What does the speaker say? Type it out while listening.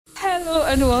Hello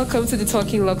and welcome to the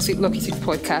Talking Locks with Locitude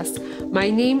podcast. My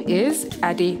name is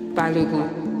Ade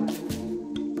Balogun.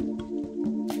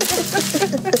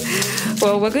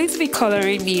 Well, we're going to be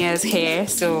coloring Nia's hair,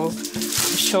 so I'm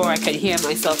sure I can hear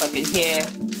myself. I can hear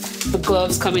the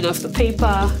gloves coming off the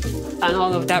paper and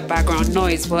all of that background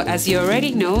noise. But as you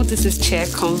already know, this is chair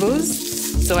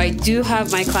Convos. So I do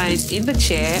have my clients in the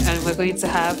chair and we're going to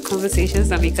have conversations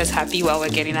that make us happy while we're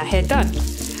getting our hair done.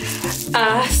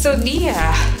 So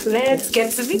Nia, let's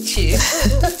get to meet you.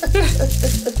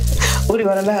 What do you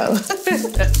want to know?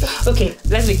 Okay,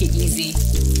 let's make it easy.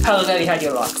 How long have you had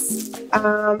your locks?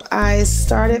 I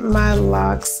started my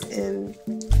locks in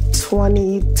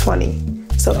 2020.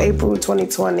 So April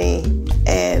 2020.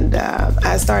 And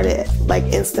I started like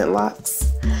instant locks.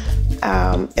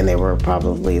 And they were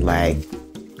probably like,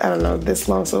 I don't know, this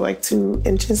long, so like 2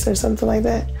 inches or something like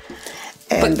that.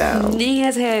 And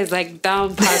Nia's hair is like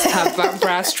down past her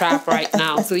bra strap right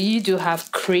now. So you do have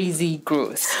crazy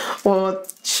growth. Well,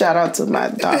 shout out to my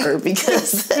daughter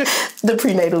because the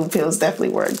prenatal pills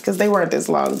definitely worked because they weren't this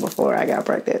long before I got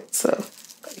pregnant. So,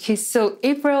 okay, so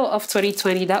April of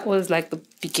 2020, that was like the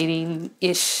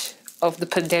beginning-ish of the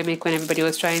pandemic when everybody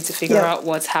was trying to figure out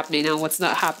what's happening and what's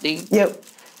not happening. Yep.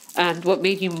 And what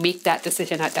made you make that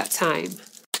decision at that time?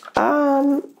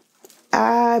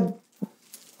 I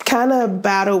kind of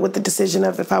battled with the decision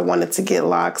of if I wanted to get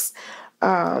locks,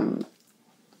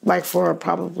 like for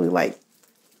probably like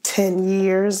 10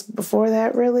 years before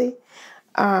that, really.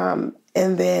 And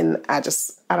then I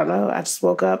don't know, I just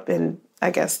woke up and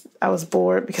I guess I was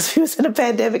bored because we was in a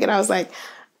pandemic and I was like,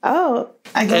 oh,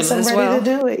 I guess I'm ready to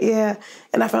do it. Yeah.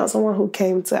 And I found someone who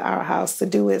came to our house to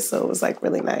do it. So it was like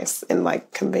really nice and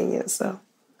like convenient. So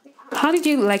how did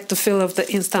you like the feel of the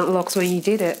instant locks when you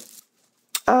did it?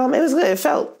 It was good. It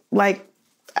felt like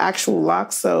actual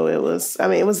locks. So it was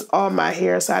all my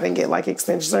hair. So I didn't get like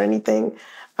extensions or anything.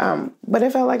 But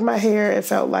it felt like my hair. It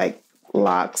felt like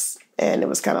locks. And it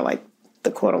was kind of like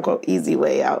the quote unquote easy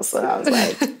way out. So I was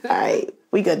like, all right,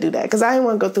 we gonna do that. Cause I didn't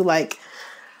want to go through like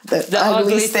the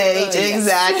ugly stage.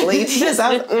 Exactly. Because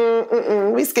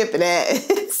we skipping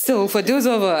that. So for those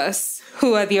of us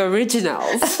who are the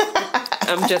originals,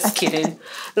 I'm just kidding.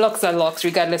 Locks are locks,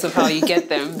 regardless of how you get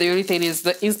them. The only thing is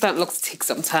the instant locks take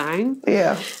some time.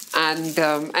 Yeah. And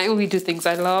I only do things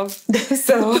I love.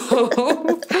 So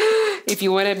if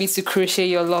you wanted me to crochet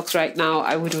your locks right now,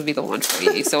 I wouldn't be the one for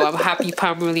you. So I'm happy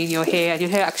palm rolling your hair. And your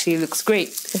hair actually looks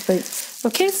great. Thanks.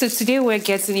 Okay, so today we're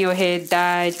getting your hair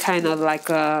dyed kind of like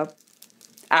a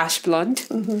ash blonde.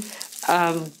 Mm-hmm.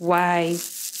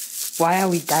 Why are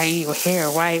we dyeing your hair?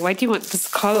 Why do you want this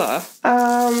color?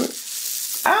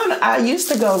 I don't know. I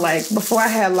used to go like, before I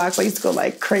had locks, I used to go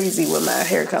like crazy with my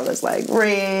hair colors, like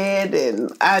red,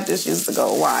 and I just used to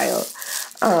go wild.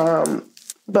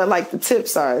 But like the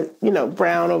tips are,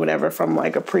 brown or whatever from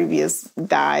like a previous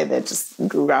dye that just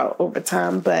grew out over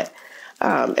time. But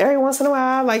every once in a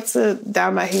while, I like to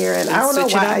dye my hair, and I don't know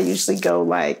why I usually go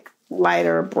like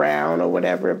lighter brown or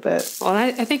whatever. But well,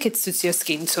 I think it suits your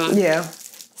skin tone. Yeah.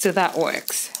 So that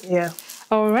works. Yeah.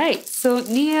 All right. So,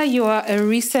 Nia, you are a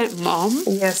recent mom.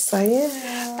 Yes, I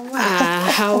am.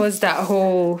 How was that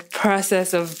whole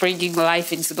process of bringing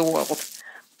life into the world?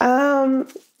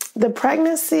 The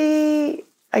pregnancy,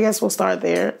 I guess we'll start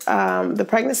there. The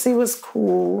pregnancy was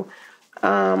cool.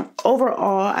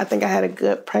 Overall, I think I had a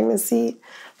good pregnancy.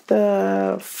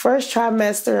 The first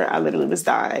trimester, I literally was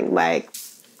dying. Like,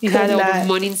 you had all the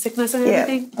morning sickness and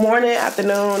everything? Yeah, morning,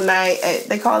 afternoon, night.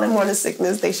 They call it morning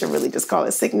sickness. They should really just call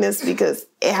it sickness because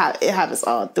it happens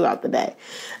all throughout the day.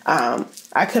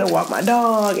 I couldn't walk my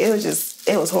dog. It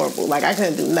was horrible. Like, I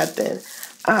couldn't do nothing.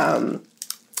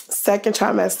 Second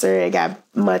trimester, it got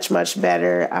much, much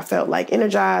better. I felt like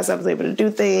energized. I was able to do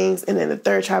things. And then the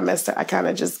third trimester, I kind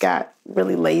of just got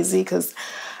really lazy because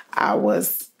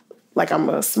I'm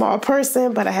a small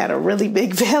person, but I had a really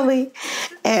big belly,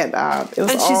 and it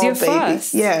was all she's your baby.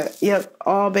 first. Yeah, yep,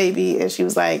 all baby, and she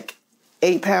was like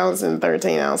 8 pounds and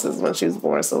 13 ounces when she was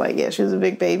born. So she was a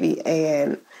big baby,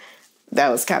 and that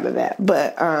was kind of that.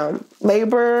 But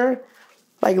labor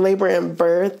and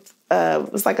birth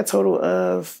was like a total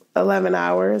of 11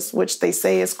 hours, which they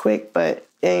say is quick, but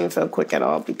it didn't feel quick at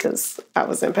all because I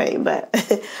was in pain. But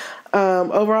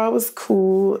overall, it was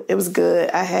cool. It was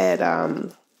good. I had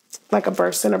like a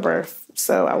birth center birth.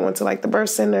 So I went to like the birth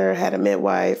center, had a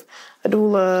midwife, a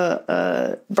doula,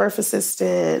 a birth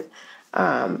assistant.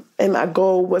 And my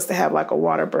goal was to have like a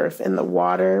water birth in the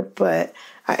water, but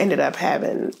I ended up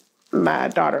having my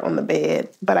daughter on the bed,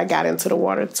 but I got into the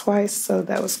water twice, so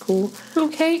that was cool.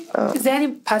 Okay. Is there any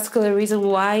particular reason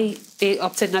why they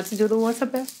opted not to do the water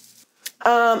birth?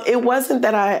 It wasn't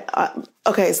that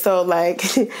okay, so like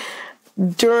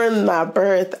during my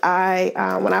birth,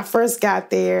 when I first got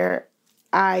there,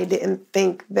 I didn't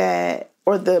think that,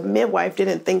 or the midwife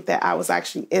didn't think that I was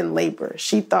actually in labor.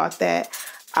 She thought that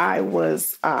I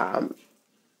was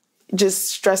just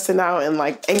stressing out and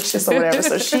like anxious or whatever.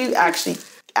 So she actually,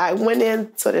 I went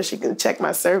in so that she can check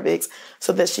my cervix,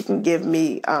 so that she can give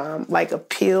me like a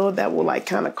pill that will like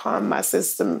kind of calm my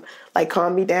system, like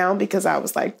calm me down, because I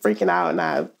was like freaking out and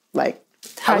I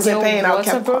was in pain. I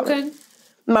kept broken.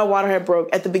 My water had broke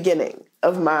at the beginning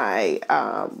of my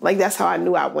like that's how I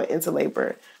knew I went into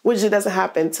labor, which it doesn't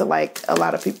happen to like a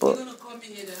lot of people. You're gonna call me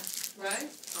later, right? Okay.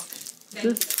 Thank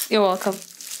you. You're welcome.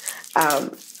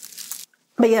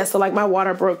 But yeah, so like my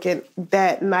water broke in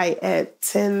that night at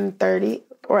 10:30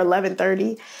 or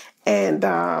 11:30,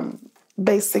 and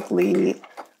basically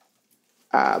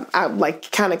I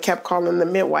like kind of kept calling the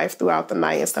midwife throughout the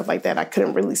night and stuff like that. I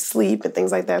couldn't really sleep and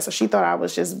things like that. So she thought I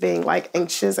was just being like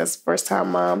anxious as first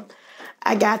time mom.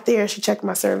 I got there, she checked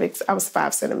my cervix. I was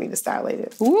 5 centimeters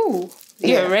dilated. Ooh,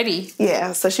 you're ready.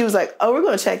 Yeah, so she was like, "Oh, we're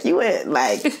gonna check you in."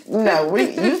 Like, no,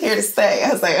 you here to stay.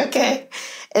 I was like, okay.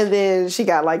 And then she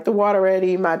got like the water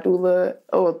ready. My doula,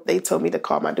 they told me to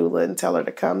call my doula and tell her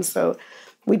to come. So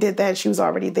we did that. She was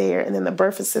already there. And then the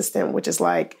birth assistant, which is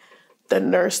like the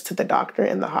nurse to the doctor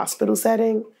in the hospital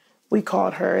setting, we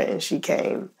called her and she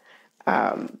came.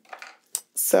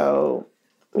 So,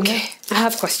 okay, I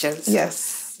have questions.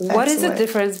 Yes. What is the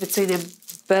difference between a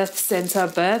birth center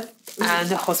birth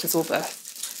and a hospital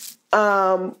birth?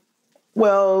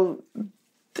 Well,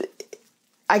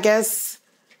 I guess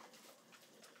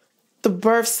the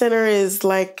birth center is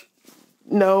like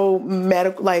no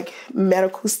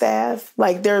medical staff.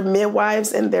 Like they're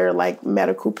midwives and they're like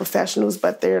medical professionals,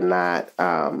 but they're not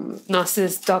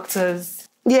nurses, doctors.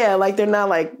 Yeah, like they're not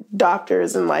like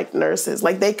doctors and like nurses.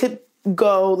 Like they could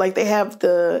go, like they have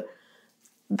the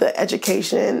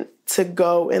education to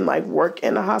go and like work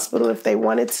in a hospital if they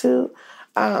wanted to.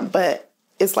 But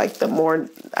it's like the more,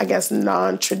 I guess,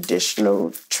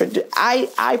 non-traditional.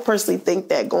 I personally think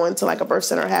that going to like a birth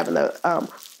center, having a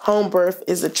home birth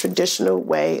is a traditional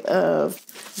way of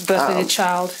birthing a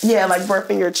child. Yeah, like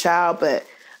birthing your child. But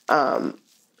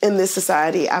in this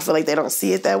society, I feel like they don't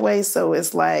see it that way. So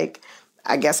it's like,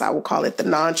 I guess I would call it the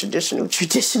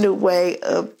traditional way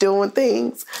of doing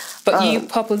things. But you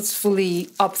purposefully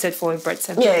opted for a birth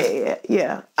center.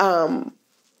 Yeah.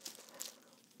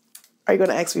 Are you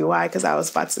going to ask me why? Because I was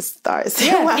about to start.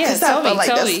 Tell me.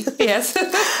 Yes.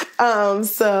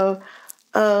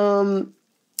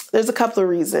 There's a couple of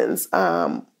reasons.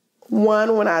 One,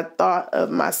 when I thought of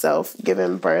myself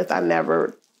giving birth, I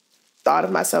never thought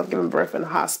of myself giving birth in a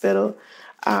hospital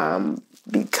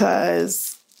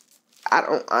because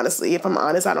if I'm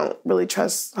honest, I don't really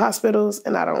trust hospitals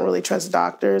and I don't really trust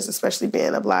doctors, especially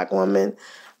being a Black woman.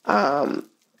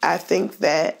 I think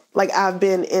that, like, I've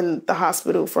been in the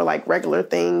hospital for, like, regular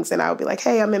things, and I would be like,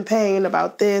 hey, I'm in pain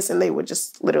about this, and they would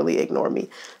just literally ignore me.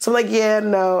 So I'm like, yeah,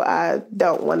 no, I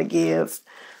don't want to give,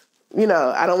 I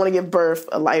don't want to give birth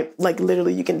a life, like,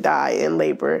 literally you can die in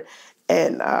labor.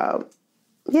 And, I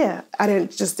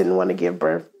didn't want to give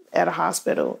birth at a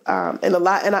hospital. And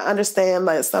I understand,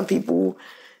 like, some people,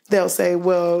 they'll say,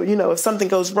 well, if something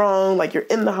goes wrong, like, you're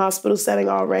in the hospital setting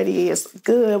already, it's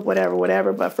good,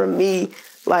 whatever. But for me,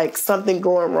 like, something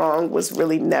going wrong was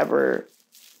really never,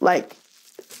 like,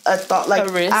 a thought. Like,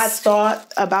 I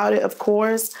thought about it, of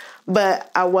course,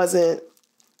 but I wasn't,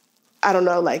 I don't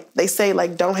know, like, they say,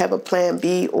 like, don't have a plan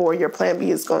B, or your plan B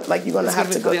is going, like, you're going to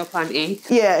have to go. Your plan A.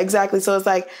 Yeah, exactly. So it's,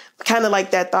 like, kind of like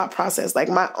that thought process. Like,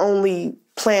 my only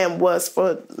plan was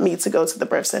for me to go to the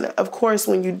birth center. Of course,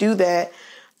 when you do that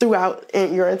throughout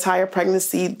your entire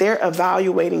pregnancy, they're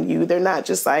evaluating you. They're not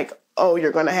just like, oh,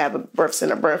 you're going to have a birth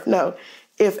center birth. No.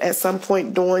 If at some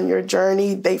point during your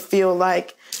journey, they feel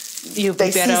like you'll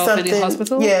be better off in the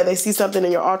hospital? Yeah, they see something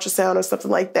in your ultrasound or something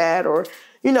like that. Or,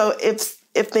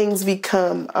 if things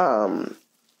become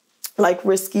like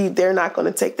risky, they're not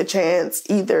going to take the chance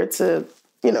either to,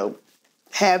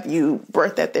 have you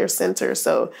birth at their center.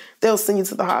 So they'll send you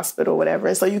to the hospital, whatever.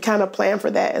 And so you kind of plan for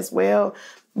that as well.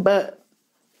 But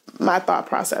my thought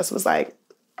process was like,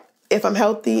 if I'm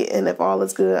healthy and if all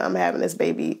is good, I'm having this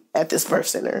baby at this birth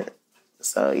center.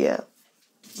 So, yeah.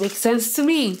 Makes sense to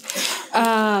me.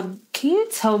 Can you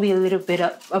tell me a little bit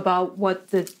about what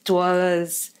the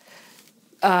doula's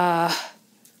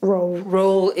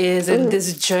role is in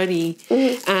this journey?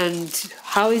 And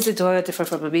how is the doula different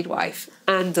from a midwife?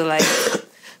 And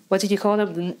what did you call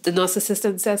them? The nurse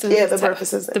assistant? Yeah, the birth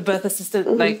assistant. The birth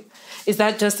assistant. Like, is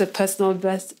that just a personal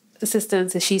birth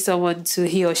assistant? Is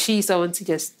he or she someone to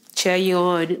just cheer you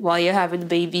on while you're having the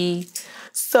baby?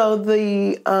 So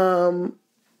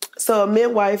so a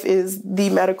midwife is the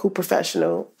medical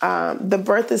professional. The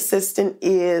birth assistant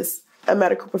is a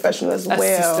medical professional as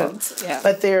well. Assistant, yeah.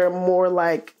 But they're more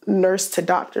like nurse to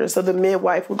doctor. So the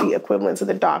midwife would be equivalent to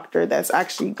the doctor that's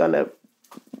actually going to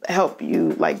help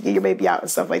you, like, get your baby out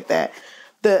and stuff like that.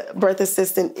 The birth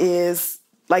assistant is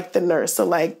like the nurse. So,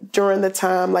 like, during the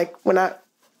time, like,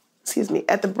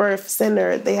 at the birth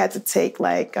center, they had to take,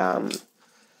 like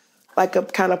a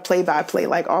kind of play-by-play,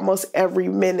 like almost every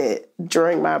minute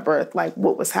during my birth, like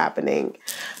what was happening.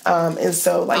 And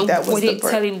so, like, that was were they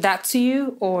telling that to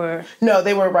you, or? No,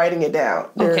 they were writing it down.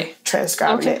 They're Okay.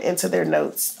 transcribing it into their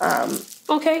notes.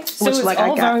 Okay, so Which, it's like,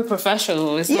 all very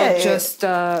professional. It's not just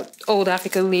old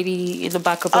African lady in the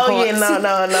back of the horse. Oh, yeah,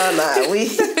 no.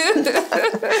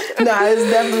 No,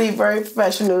 it's definitely very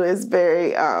professional. It's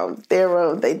very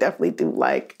thorough. They definitely do,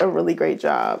 like, a really great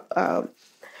job.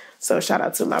 So shout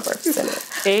out to my birth center.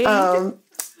 Hey. So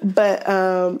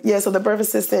the birth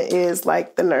assistant is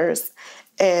like the nurse.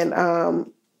 And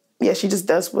she just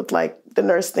does what, like, the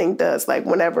nurse thing does. Like,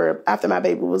 whenever, after my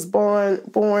baby was born,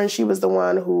 she was the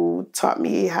one who taught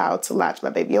me how to latch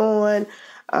my baby on,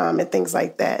 and things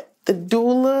like that. The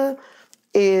doula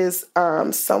is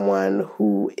someone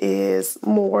who is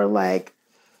more like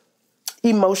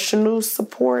emotional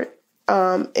support,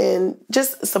 and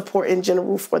just support in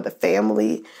general for the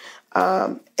family.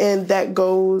 And that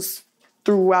goes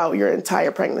throughout your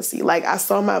entire pregnancy. Like, I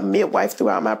saw my midwife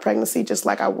throughout my pregnancy, just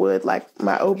like I would, like,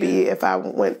 my OB if I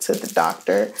went to the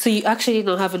doctor. So you actually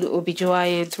don't have an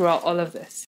OBGYN throughout all of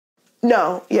this?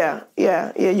 No, yeah.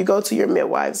 You go to your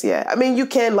midwives, yeah. I mean, you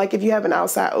can, like, if you have an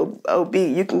outside OB,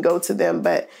 you can go to them,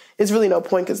 but it's really no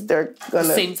point because they're going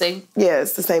to... Same thing? Yeah,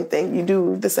 it's the same thing. You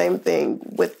do the same thing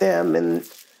with them, and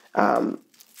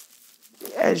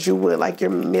as you would, like, your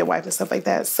midwife and stuff like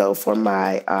that. So for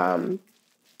my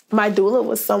doula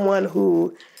was someone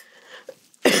who,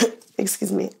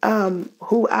 excuse me,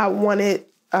 who I wanted,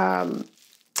 I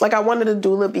wanted a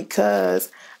doula because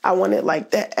I wanted,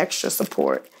 like, that extra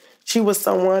support. She was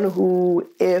someone who,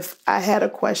 if I had a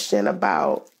question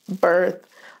about birth,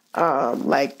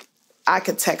 like, I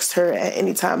could text her at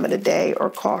any time of the day or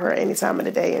call her at any time of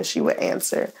the day and she would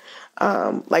answer.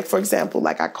 Like, for example,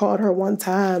 like, I called her one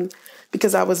time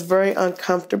because I was very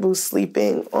uncomfortable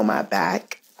sleeping on my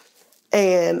back.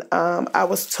 And I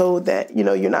was told that, you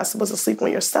know, you're not supposed to sleep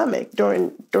on your stomach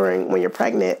during when you're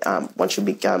pregnant, once you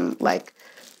become like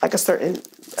a certain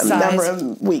number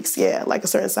of weeks. Yeah, like a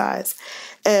certain size.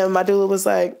 And my doula was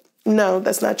like, no,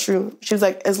 that's not true. She was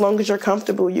like, as long as you're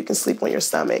comfortable, you can sleep on your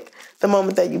stomach. The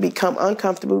moment that you become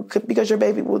uncomfortable, because your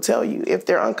baby will tell you if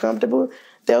they're uncomfortable,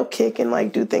 they'll kick and,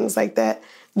 like, do things like that.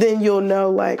 Then you'll know,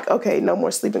 like, okay, no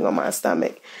more sleeping on my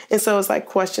stomach. And so it's like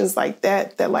questions like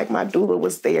that, like, my doula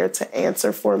was there to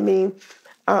answer for me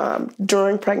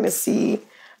during pregnancy.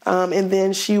 And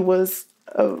then she was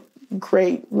a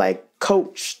great, like,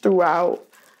 coach throughout,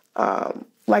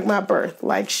 like, my birth.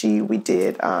 Like, we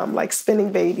did, like,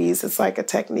 spinning babies. It's like a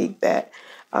technique that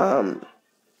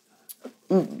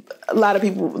a lot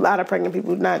of pregnant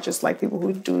people, not just, like, people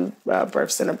who do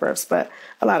birth center births, but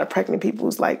a lot of pregnant people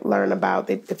who's, like, learn about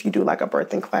it. If you do, like, a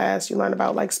birthing class, you learn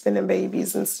about, like, spinning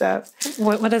babies and stuff.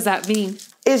 What does that mean?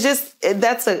 It's just,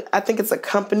 I think it's a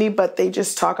company, but they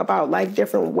just talk about, like,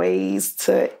 different ways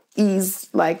to ease,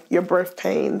 like, your birth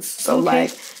pains. So,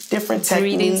 like, different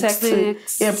techniques.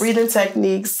 Breathing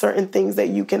techniques, certain things that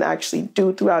you can actually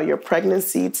do throughout your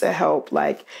pregnancy to help,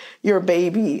 like, your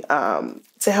baby,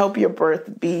 to help your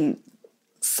birth be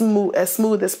as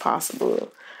smooth as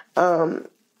possible.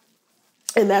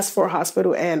 And that's for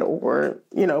hospital and or,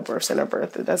 you know, birth center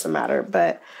birth. It doesn't matter.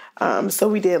 But so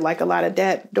we did, like, a lot of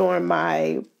that during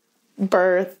my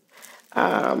birth.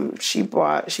 She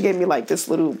gave me, like, this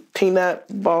little peanut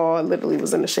ball. It literally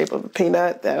was in the shape of a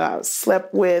peanut that I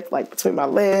slept with, like, between my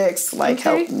legs, like,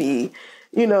 helped me,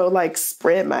 you know, like,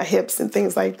 spread my hips and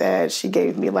things like that. She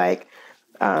gave me, like,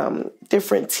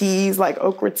 different teas, like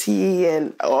okra tea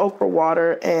and okra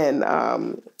water and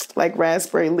like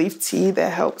raspberry leaf tea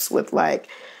that helps with, like,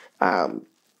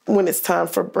 when it's time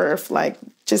for birth, like,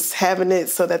 just having it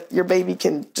so that your baby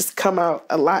can just come out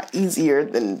a lot easier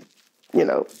than, you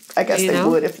know, I guess they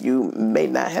would if you may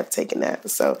not have taken that.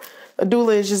 So a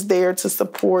doula is just there to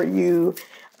support you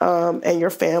and your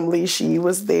family. She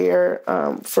was there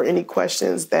for any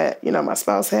questions that, you know, my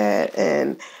spouse had.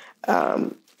 And,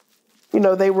 you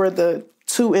know, they were the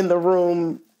two in the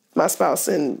room, my spouse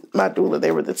and my doula,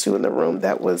 they were the two in the room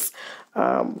that was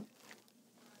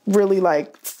really,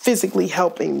 like, physically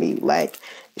helping me. Like,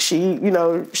 she, you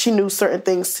know, she knew certain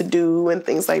things to do and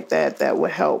things like that that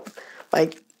would help,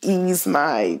 like, ease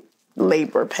my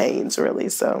labor pains, really.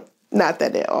 So not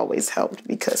that it always helped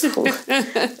because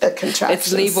the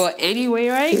contractions. It's labor anyway,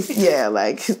 right? Yeah,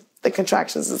 like the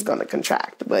contractions is going to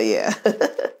contract, but yeah.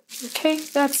 Okay,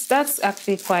 that's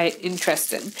actually quite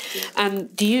interesting.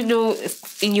 And do you know,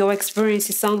 if in your experience,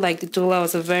 it sounds like the doula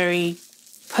was a very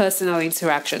personal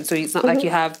interaction. So it's not like you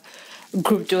have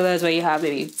group doulas where you have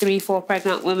maybe 3-4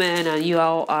 pregnant women and you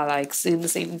all are like seeing the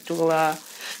same doula.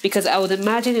 Because I would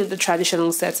imagine in the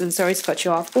traditional setting, sorry to cut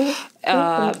you off,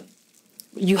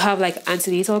 you have like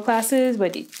antenatal classes where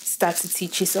they start to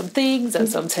teach you some things and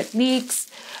some techniques.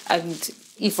 And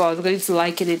if I was going to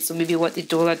liken it to maybe what the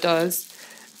doula does,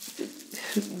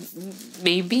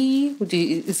 maybe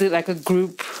is it like a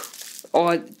group,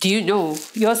 or do you know?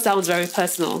 Yours sounds very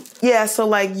personal. Yeah, so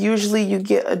like usually you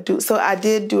get so I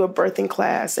did do a birthing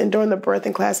class, and during the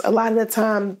birthing class, a lot of the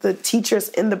time the teachers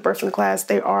in the birthing class,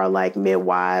 they are like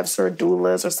midwives or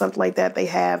doulas or something like that. They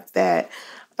have that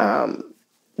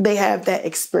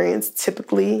experience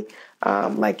typically,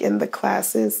 like in the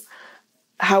classes.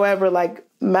 However, like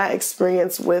my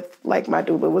experience with like my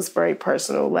doula was very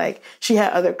personal. Like she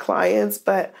had other clients,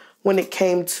 but when it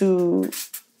came to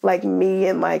like me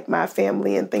and like my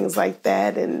family and things like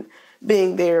that, and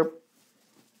being there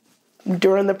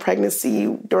during the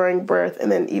pregnancy, during birth,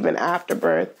 and then even after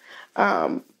birth,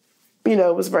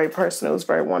 it was very personal. It was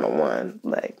very one-on-one.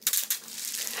 Like.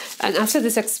 And after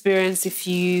this experience, if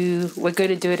you were going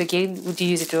to do it again, would you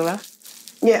use a doula?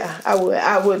 Yeah, I would.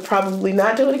 I would probably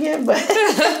not do it again, but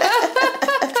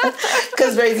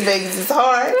because raising babies is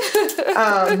hard.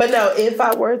 But no, if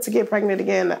I were to get pregnant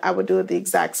again, I would do it the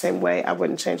exact same way. I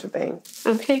wouldn't change a thing.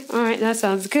 Okay, all right, that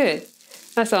sounds good.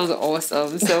 That sounds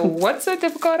awesome. So what's so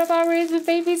difficult about raising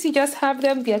babies? You just have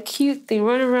them, they're cute, they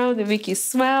run around, they make you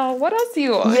smile. What else do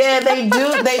you want? Yeah, they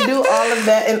do. They do all of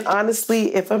that. And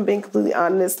honestly, if I'm being completely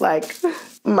honest, like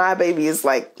my baby is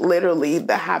like literally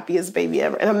the happiest baby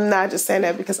ever. And I'm not just saying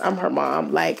that because I'm her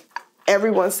mom. Like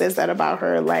everyone says that about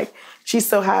her. Like she's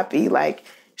so happy. Like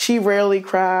she rarely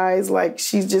cries. Like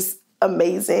she's just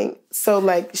amazing. So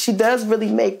like she does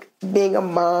really make being a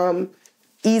mom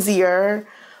easier.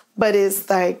 But it's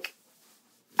like,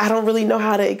 I don't really know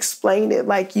how to explain it.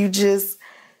 Like you just,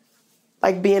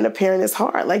 like being a parent is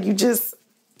hard. Like you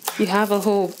have a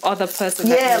whole other person.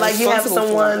 Yeah, like you have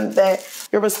someone that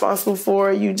you're responsible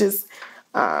for. You just,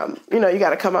 you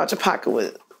got to come out your pocket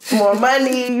with more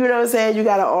money. You know what I'm saying? You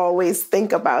got to always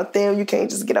think about them. You can't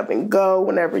just get up and go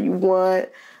whenever you want.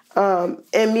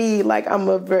 And me, like I'm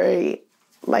a very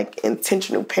like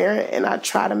intentional parent, and I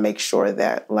try to make sure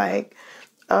that like,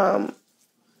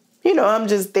 I'm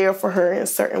just there for her in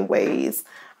certain ways.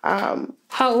 How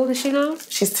old is she now?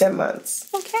 She's 10 months.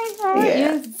 Okay, all right. Yeah.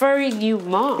 You're a very new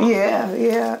mom.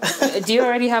 Yeah. Do you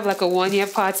already have like a 1-year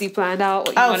party planned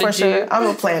out? What you for sure. I'm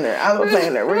a planner.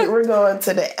 We're going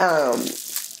to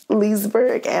the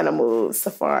Leesburg Animal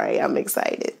Safari. I'm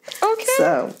excited. Okay.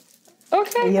 So.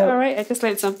 Okay, yep. All right. I just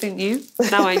learned something new.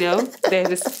 Now I know there's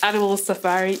this animal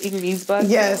safari in Leesburg.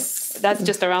 Yes. That's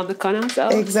just around the corner. So.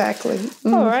 Exactly.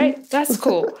 Mm-hmm. All right. That's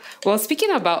cool. Well, speaking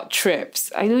about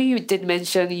trips, I know you did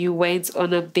mention you went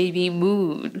on a baby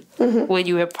moon when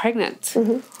you were pregnant.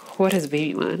 Mm-hmm. What is a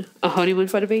baby moon? A honeymoon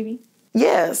for the baby?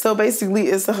 Yeah. So basically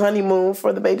it's a honeymoon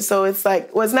for the baby. So it's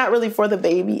like, well, it's not really for the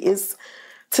baby. It's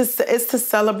to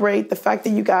celebrate the fact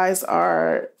that you guys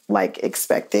are like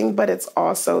expecting, but it's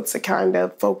also to kind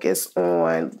of focus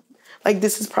on like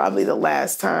this is probably the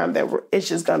last time that it's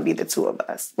just gonna be the two of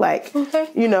us. Like,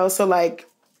 so like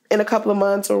in a couple of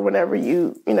months or whenever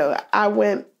I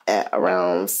went at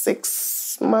around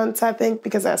 6 months, I think,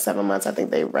 because at 7 months I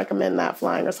think they recommend not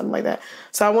flying or something like that.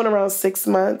 So I went around 6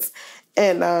 months,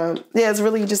 and it's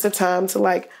really just a time to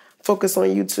like focus on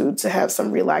YouTube, to have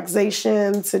some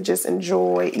relaxation, to just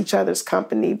enjoy each other's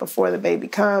company before the baby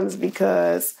comes,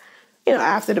 because,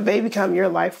 after the baby comes, your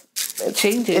life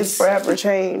changes. It's forever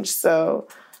changed. So,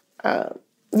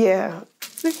 yeah.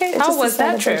 Okay. How was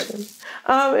that trip? It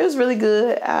was really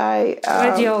good.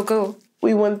 Where'd y'all go?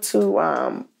 We went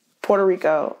to Puerto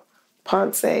Rico,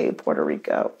 Ponce, Puerto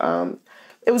Rico.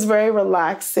 It was very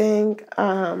relaxing.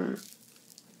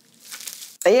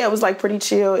 It was like pretty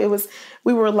chill.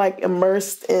 We were like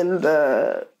immersed in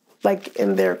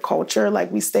in their culture.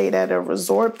 Like we stayed at a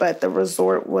resort, but the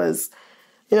resort was,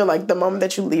 like the moment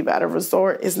that you leave at a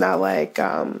resort is not like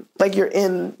you're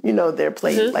in, their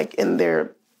place, like in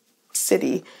their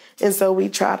city. And so we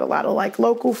tried a lot of like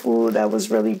local food that was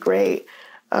really great.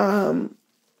 And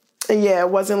it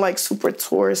wasn't like super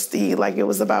touristy. Like it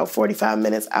was about 45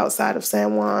 minutes outside of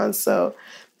San Juan. So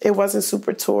it wasn't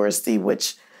super touristy,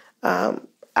 which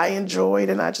I enjoyed,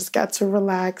 and I just got to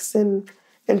relax and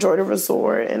enjoy the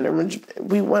resort, and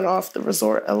we went off the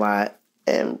resort a lot,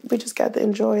 and we just got to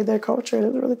enjoy their culture, and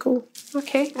it was really cool.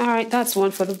 Okay, all right, that's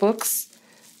one for the books.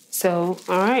 So,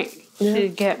 all right,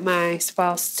 should get my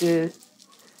spouse to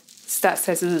start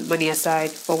setting money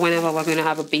aside for whenever we're going to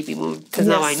have a baby moon, because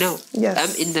now I know. Yes.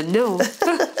 I'm in the know.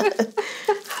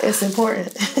 It's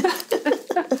important.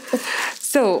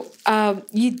 So,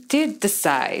 you did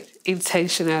decide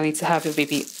intentionally to have your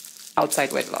baby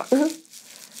outside wedlock. Mm-hmm.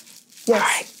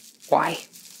 Yes. All right.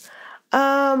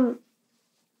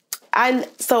 Why?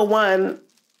 So one,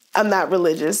 I'm not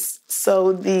religious.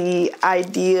 So the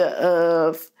idea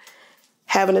of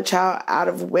having a child out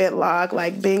of wedlock,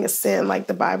 like being a sin, like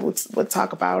the Bible would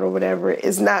talk about or whatever,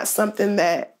 is not something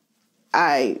that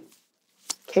I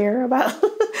care about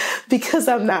because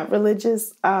I'm not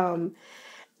religious.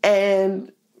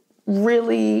 And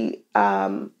really, I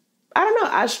don't know,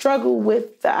 I struggle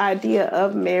with the idea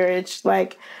of marriage.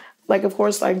 Like of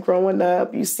course, like growing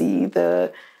up, you see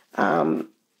the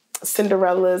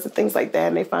Cinderellas and things like that,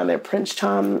 and they find their prince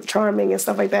charming and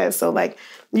stuff like that. So like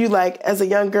you like as a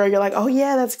young girl, you're like, oh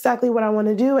yeah, that's exactly what I want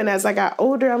to do. And as I got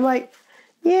older, I'm like,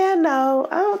 yeah, no,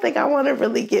 I don't think I want to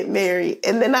really get married.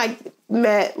 And then I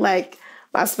met like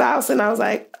my spouse, and I was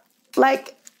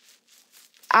like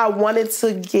I wanted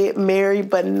to get married,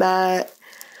 but not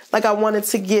like I wanted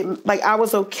to get like I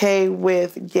was okay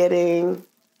with getting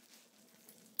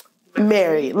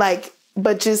married, like,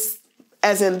 but just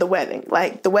as in the wedding,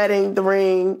 like the wedding, the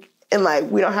ring, and like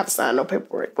we don't have to sign no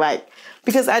paperwork, like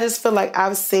because I just feel like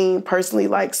I've seen personally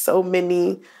like so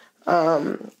many,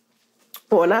 well,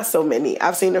 not so many.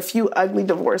 I've seen a few ugly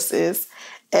divorces,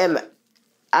 and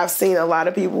I've seen a lot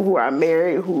of people who are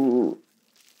married who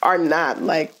are not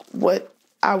like what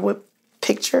I would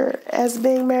picture as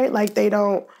being married. Like they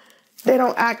don't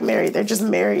act married. They're just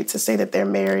married to say that they're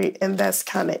married, and that's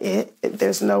kind of it.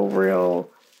 There's no real,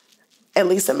 at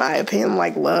least in my opinion,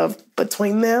 like love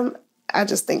between them. I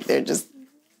just think they just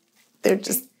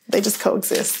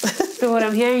coexist. So what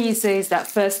I'm hearing you say is that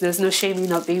first, there's no shame in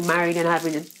not being married and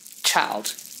having a child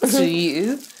to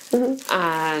you. Mm-hmm.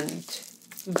 And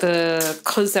the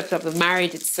concept of the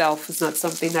marriage itself is not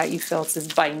something that you felt is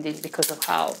binding because of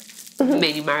how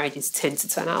many marriages tend to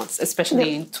turn out,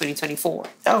 especially in 2024.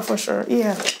 Oh, for sure.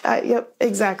 Yeah. Yep,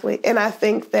 exactly. And I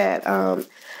think that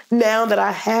now that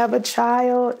I have a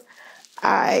child,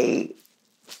 I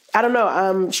don't know,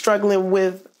 I'm struggling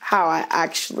with how I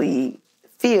actually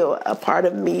feel. A part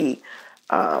of me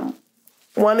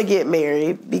want to get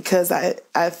married because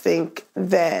I think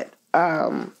that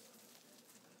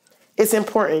it's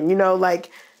important, you know, like,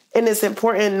 and it's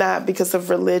important not because of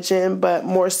religion, but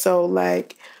more so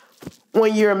like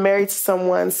when you're married to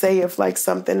someone, say if like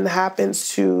something happens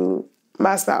to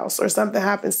my spouse or something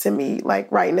happens to me, like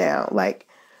right now, like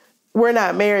we're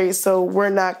not married, so we're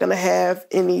not going to have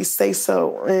any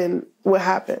say-so in what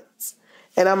happens.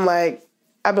 And I'm like,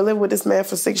 I've been living with this man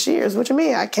for 6 years. What you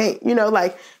mean? I can't, you know,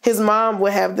 like his mom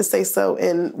would have the say-so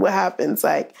in what happens.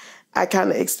 Like I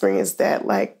kind of experienced that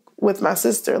like with my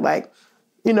sister. Like,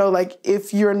 you know, like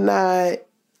if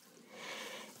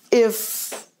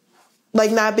like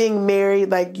not being married,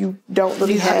 like you don't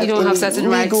really have certain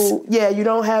legal rights. Yeah, you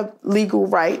don't have legal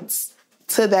rights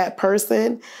to that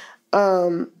person.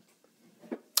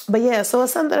 But yeah, so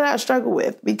it's something that I struggle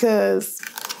with because.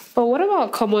 But what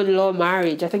about common law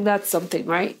marriage? I think that's something,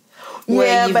 right?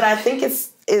 Yeah, but I think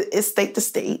it's state to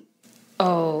state.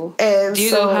 Oh, and do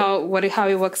you know how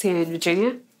it works here in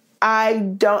Virginia? I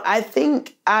don't. I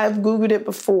think I've Googled it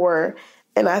before,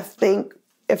 and I think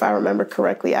if I remember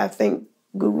correctly, I think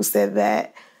Google said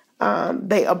that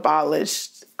they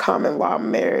abolished common law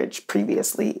marriage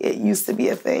previously. It used to be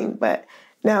a thing, but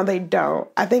now they don't.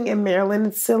 I think in Maryland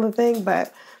it's still a thing,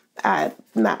 but I'm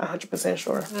not 100%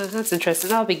 sure. That's interesting.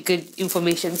 That'll be good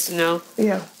information to know.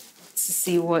 Yeah. To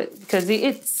see because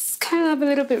it's kind of a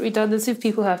little bit redundant if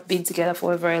people have been together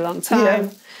for a very long time. Yeah,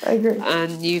 I agree.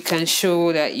 And you can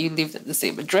show that you lived at the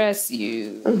same address.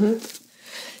 You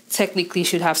technically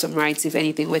should have some rights if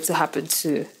anything were to happen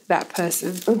to that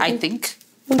person. I think.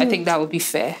 I think that would be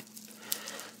fair.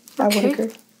 I would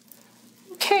agree.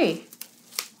 Okay.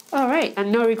 All right.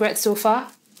 And no regrets so far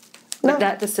with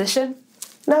that decision?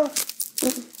 No.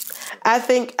 I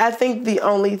think the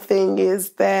only thing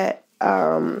is that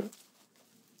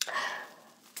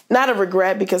not a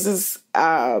regret because it's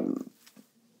I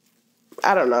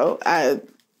don't know. I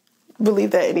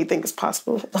believe that anything is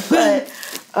possible. But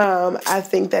I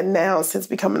think that now since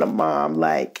becoming a mom,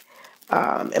 like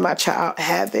and my child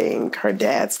having her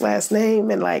dad's last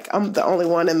name, and like I'm the only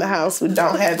one in the house who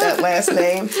don't have that last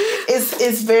name,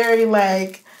 it's very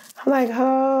like, I'm like,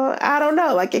 oh, I don't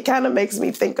know. Like, it kind of makes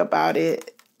me think about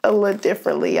it a little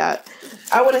differently. I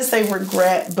wouldn't say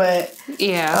regret, but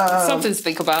Yeah, something to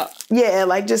think about. yeah,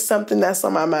 like just something that's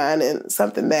on my mind and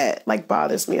something that like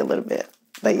bothers me a little bit.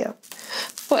 But yeah.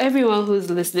 For everyone who's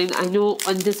listening, I know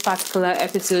on this particular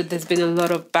episode, there's been a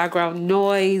lot of background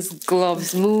noise,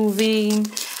 gloves moving,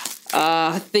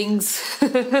 things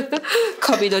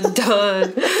coming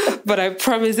undone. But I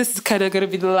promise this is kind of going to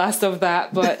be the last of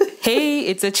that. But hey,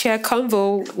 it's a chair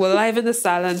convo. We're live in the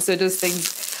salon, so those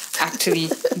things actually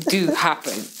do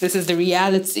happen. This is the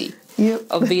reality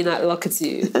of being at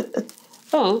Locitude.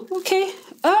 Oh, okay.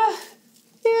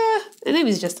 Yeah, the name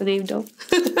is just a name, though.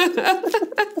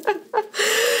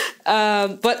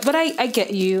 But I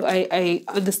get you. I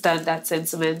understand that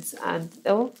sentiment, and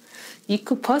you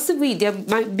could possibly, there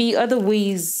might be other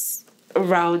ways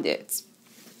around it,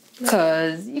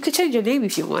 because you could change your name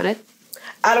if you wanted.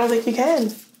 I don't think you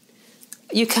can.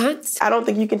 You can't? I don't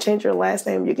think you can change your last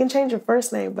name. You can change your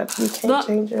first name, but you can't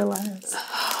change your last.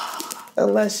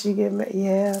 Unless you get married.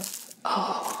 Yeah.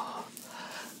 Oh,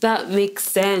 that makes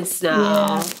sense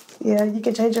now. Yeah, you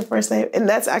can change your first name. And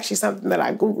that's actually something that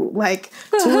I Googled like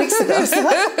 2 weeks ago. So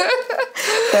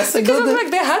that's because Google, I'm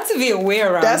like, there had to be a way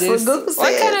around that's this. What Google said.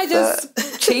 Why can't I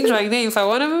just change my name if I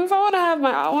want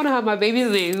to have my baby's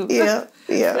name? Yeah.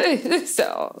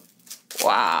 So,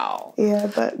 wow.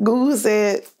 Yeah, but Google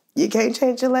said you can't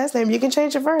change your last name. You can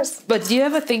change your first. But do you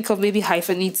ever think of maybe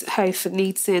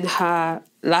hyphenating her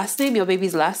last name, your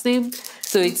baby's last name,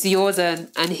 so it's yours and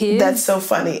his? That's so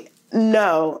funny.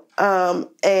 No.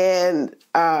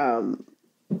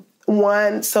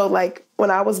 So like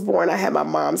when I was born, I had my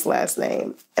mom's last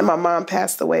name, and my mom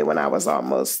passed away when I was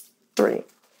almost 3.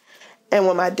 And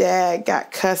when my dad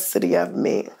got custody of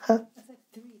me, I said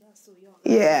 3, that's so young.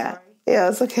 Yeah. Yeah,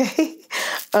 it's okay.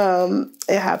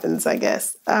 It happens, I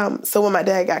guess. So when my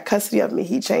dad got custody of me,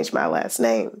 he changed my last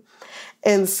name.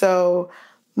 And so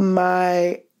when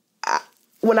I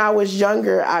was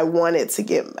younger, I wanted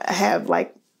to have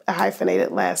like a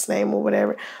hyphenated last name or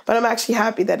whatever. But I'm actually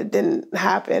happy that it didn't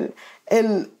happen.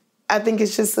 And I think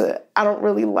it's just I don't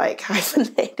really like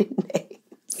hyphenated names.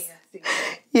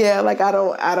 Yeah, like I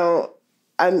don't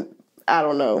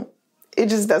know. It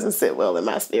just doesn't sit well in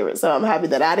my spirit. So I'm happy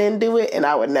that I didn't do it, and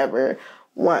I would never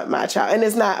want my child. And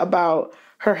it's not about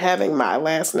her having my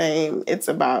last name. It's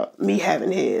about me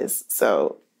having his.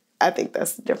 So I think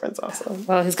that's the difference also.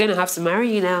 Well, he's going to have to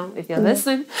marry you now if you're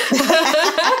listening.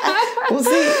 We'll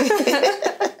see.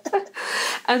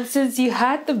 And since you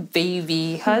had the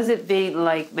baby, how's it been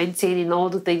like maintaining all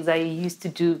the things that you used to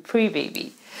do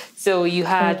pre-baby? So you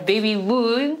had baby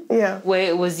Moon, where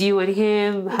it was you and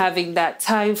him having that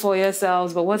time for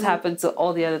yourselves. But what happened to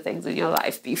all the other things in your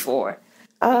life before?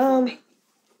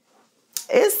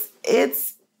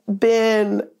 It's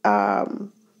been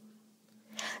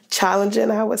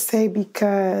challenging, I would say,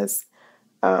 because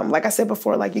like I said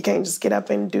before, like you can't just get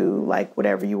up and do like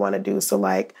whatever you want to do. So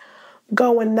like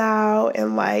going now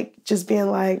and like just being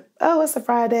like, oh, it's a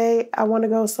Friday, I want to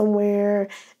go somewhere,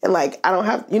 and like I don't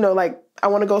have, like I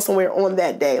want to go somewhere on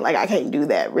that day. Like I can't do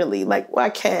that really. Like, well,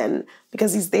 I can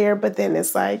because he's there, but then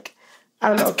it's like, I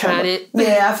don't know. Plan it.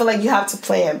 Yeah, I feel like you have to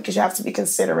plan because you have to be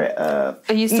considerate of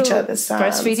each other's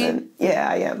times. Breastfeeding? Yeah,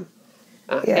 I am.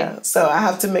 Okay. Yeah, so I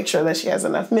have to make sure that she has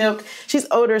enough milk. She's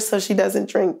older, so she doesn't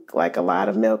drink like a lot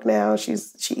of milk now. She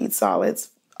eats solid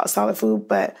food,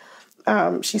 but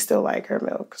she still like her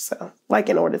milk. So like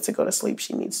in order to go to sleep,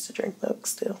 she needs to drink milk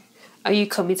still. Are you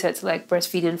committed to like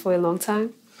breastfeeding for a long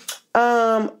time?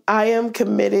 I am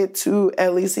committed to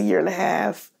at least 1.5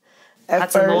 years.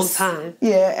 That's a long time.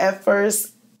 Yeah, at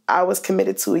first I was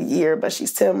committed to 1 year, but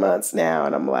she's 10 months now,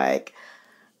 and I'm like,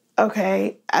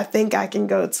 okay, I think I can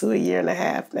go to 1.5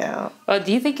 years now. Well,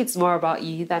 do you think it's more about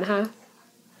you than her?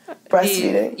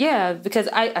 Breastfeeding? Yeah, because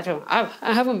I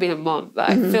haven't been a mom, but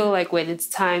I feel like when it's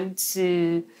time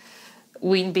to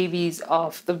wean babies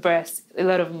off the breast, a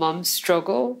lot of moms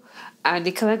struggle. And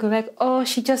they kind of go like, oh,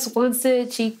 she just wants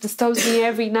it. She disturbs me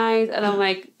every night. And I'm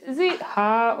like, is it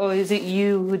her or is it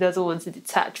you who doesn't want to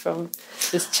detach from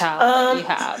this child that you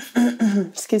have?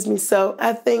 Excuse me. So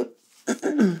I think,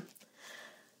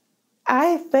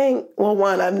 well,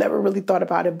 one, I've never really thought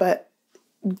about it, but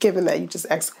given that you just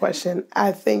asked the question,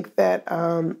 I think that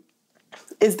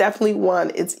it's definitely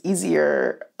one, it's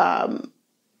easier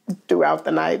throughout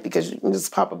the night because you can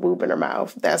just pop a boob in her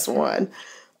mouth. That's one.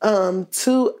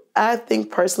 2, I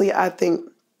think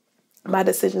my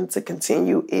decision to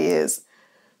continue is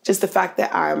just the fact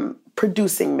that I'm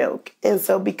producing milk. And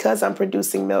so because I'm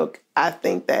producing milk, I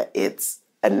think that it's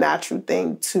a natural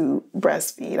thing to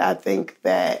breastfeed. I think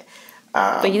that...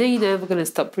 but you're never going to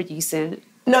stop producing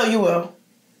No, you will.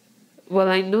 Well,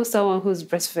 I know someone who's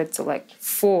breastfed to like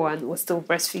 4 and was still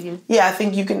breastfeeding. Yeah, I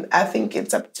think you can. I think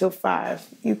it's up till 5.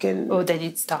 You can. Oh, then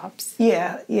it stops.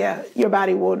 Yeah. Your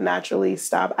body will naturally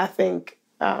stop. I think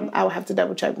I will have to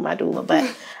double check with my doula,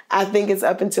 but I think it's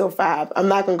up until 5. I'm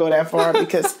not gonna go that far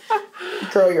because,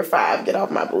 girl, you're 5. Get off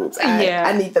my boobs.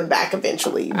 I need them back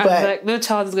eventually. I'm But like, no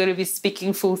child is going to be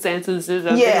speaking full sentences.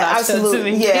 yeah,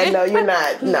 absolutely. Yeah, no, you're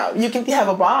not. No, you can have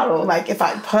a bottle. Like if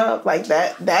I pump like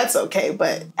that, that's okay.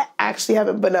 But actually have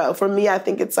it. But no, for me, I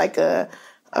think it's like a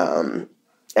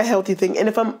healthy thing. And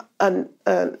if I'm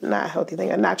not a healthy thing,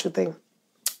 a natural thing.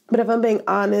 But if I'm being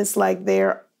honest, like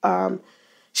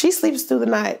she sleeps through the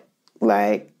night,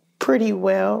 like pretty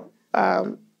well,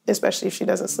 especially if she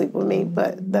doesn't sleep with me,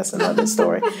 but that's another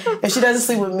story. If she doesn't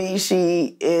sleep with me,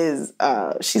 she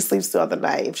sleeps throughout the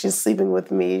night. If she's sleeping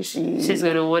with me, she's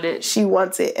going to want it. She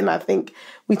wants it. And I think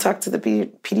we talked to the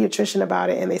pediatrician about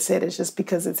it, and they said it's just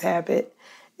because it's habit.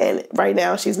 And right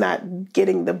now she's not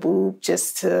getting the boob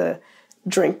just to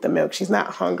drink the milk. She's not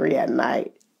hungry at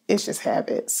night. It's just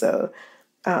habit. So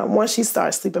once she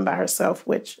starts sleeping by herself,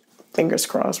 which fingers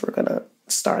crossed, we're going to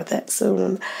start that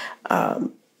soon,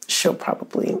 she'll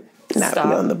probably not be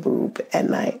on the boob at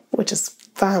night, which is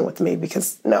fine with me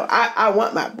because, no, I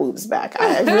want my boobs back.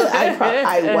 I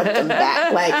want them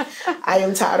back. Like, I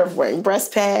am tired of wearing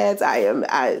breast pads. I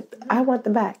want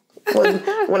them back.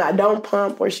 When I don't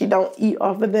pump or she don't eat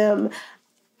off of them,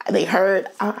 they hurt.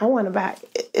 I want them back.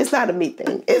 It's not a me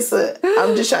thing.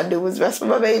 I'm just trying to do what's best for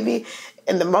my baby.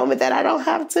 And the moment that I don't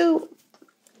have to,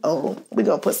 we're going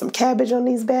to put some cabbage on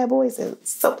these bad boys and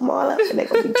soak them all up, and they're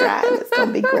going to be dry, and it's going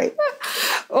to be great.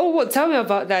 Oh, well, tell me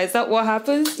about that. Is that what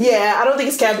happens? Yeah, I don't think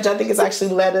it's cabbage. I think it's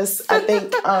actually lettuce. I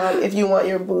think if you want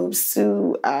your boobs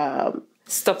to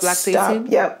stop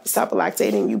lactating? Stop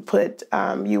lactating,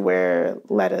 you wear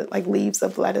lettuce, like leaves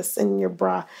of lettuce in your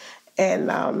bra,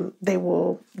 and they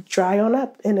will dry on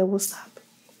up, and it will stop.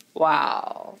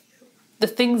 Wow. The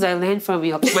things I learned from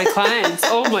my clients.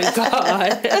 Oh my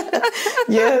God.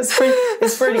 Yeah, it's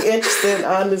pretty interesting,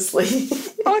 honestly.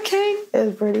 Okay.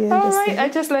 It's pretty interesting. All right. I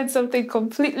just learned something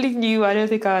completely new. I don't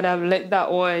think I'd have learned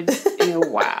that one in a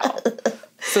while.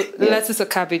 So lettuce or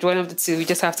cabbage, one of the two. We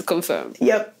just have to confirm.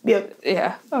 Yep.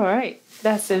 Yeah. All right.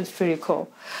 That sounds pretty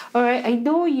cool. All right. I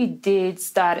know you did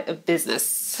start a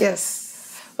business.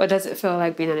 Yes. What does it feel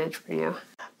like being an entrepreneur?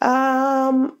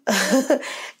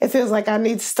 It feels like I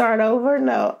need to start over.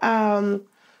 No.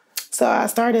 So I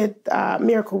started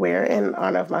Miracle Wear in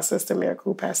honor of my sister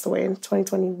Miracle, who passed away in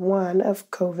 2021 of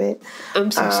COVID. I'm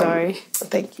so sorry.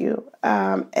 Thank you.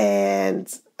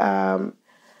 And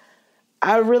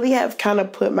I really have kind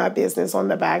of put my business on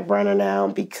the back burner now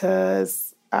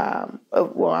because, I'm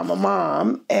a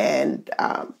mom, and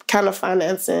kind of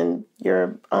financing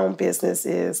your own business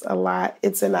is a lot.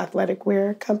 It's an athletic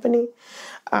wear company.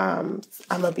 I'm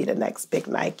going to be the next big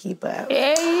Nike, but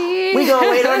we're going to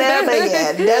wait on that. But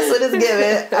yeah, that's what it's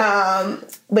given.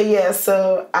 But yeah,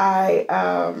 so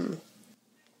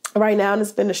right now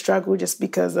it's been a struggle just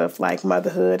because of like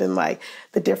motherhood and like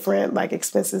the different like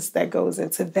expenses that goes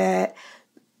into that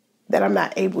I'm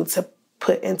not able to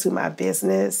put into my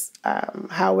business.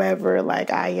 However, like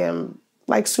I am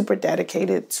like super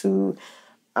dedicated to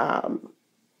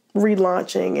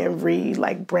relaunching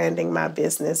and branding my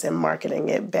business and marketing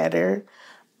it better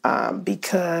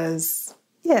because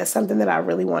it's something that I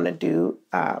really want to do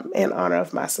in honor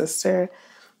of my sister.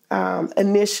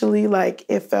 Initially, like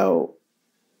it felt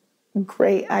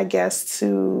great, I guess,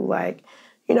 to like,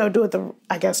 do it the,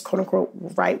 I guess, quote unquote,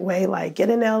 right way, like get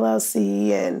an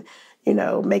LLC and,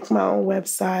 make my own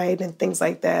website and things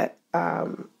like that.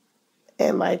 And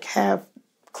like have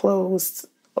clothes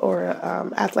or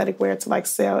athletic wear to like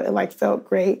sell. It like felt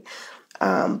great.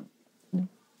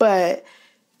 But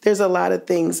there's a lot of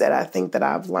things that I think that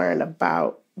I've learned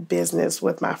about business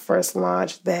with my first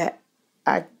launch that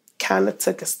I kind of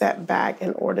took a step back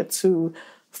in order to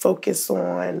focus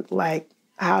on like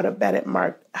how to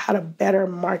better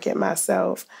market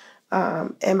myself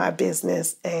and my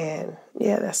business. And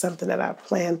that's something that I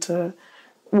plan to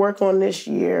work on this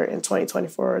year in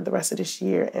 2024, the rest of this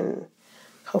year, and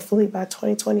hopefully by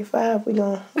 2025 we're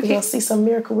gonna see some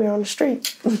Miracle Wear on the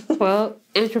street. Well,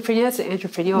 entrepreneur to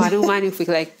entrepreneur. I don't mind if we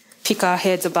like pick our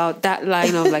heads about that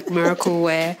line of like Miracle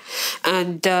Wear.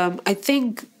 And I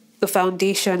think the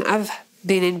foundation, I've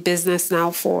been in business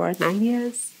now for 9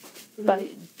 years. By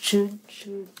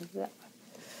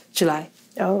July.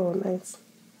 Oh, nice.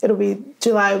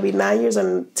 July will be 9 years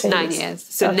and 10 9 years. years.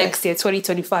 So Okay. next year,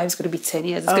 2025 is going to be 10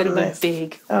 years. It's Oh, going to nice. be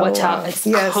big. Oh, Watch wow. out. It's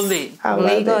Yes. coming. I love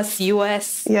Lagos, it.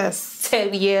 US. Yes.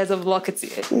 10 years of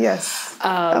Locitude. Yes.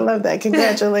 I love that.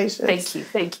 Congratulations.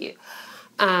 Thank you.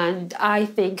 And I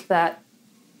think that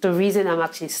the reason I'm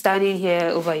actually standing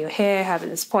here over your hair having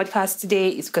this podcast today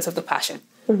is because of the passion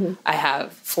I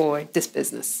have for this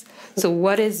business. So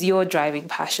what is your driving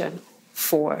passion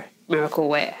for Miracle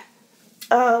Wear?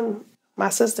 My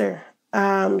sister,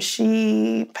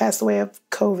 she passed away of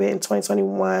COVID in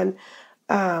 2021.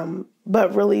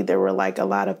 But really there were like a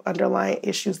lot of underlying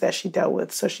issues that she dealt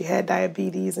with. So she had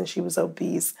diabetes and she was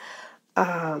obese.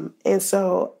 And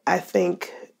so I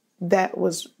think that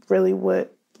was really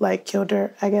what like killed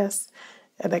her, I guess.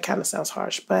 And that kind of sounds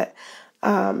harsh, but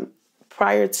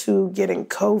prior to getting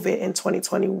COVID in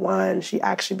 2021, she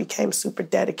actually became super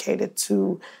dedicated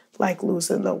to like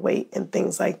losing the weight and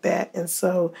things like that. And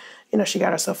so, she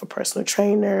got herself a personal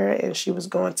trainer and she was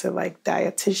going to like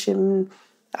dietitian,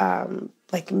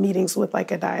 like meetings with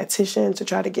like a dietitian to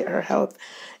try to get her health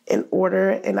in order.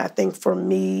 And I think for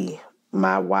me,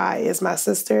 my why is my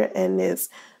sister, and it's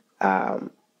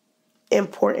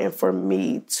important for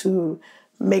me to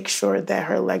make sure that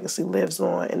her legacy lives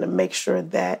on and to make sure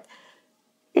that,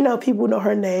 people know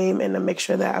her name and to make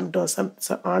sure that I'm doing something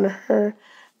to honor her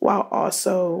while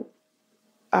also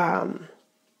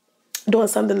doing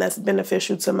something that's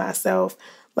beneficial to myself.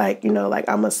 Like, like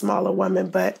I'm a smaller woman,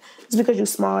 but just because you're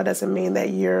small doesn't mean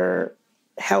that you're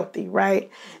healthy, right?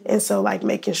 And so like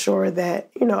making sure that,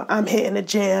 I'm hitting the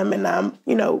gym and I'm,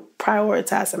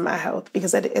 prioritizing my health,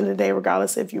 because at the end of the day,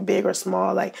 regardless if you're big or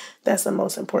small, like that's the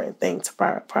most important thing, to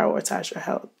prioritize your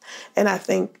health. And I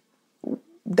think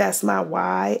that's my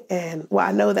why. And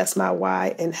I know that's my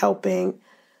why in helping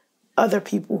other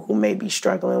people who may be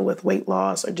struggling with weight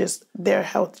loss or just their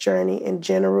health journey in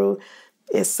general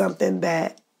is something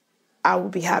that I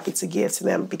would be happy to give to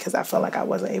them, because I felt like I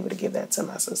wasn't able to give that to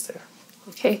my sister.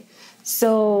 Okay.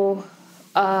 So,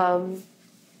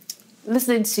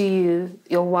 listening to you,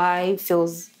 your why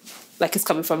feels like it's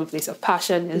coming from a place of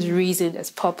passion, there's reason, there's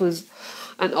purpose,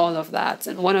 and all of that.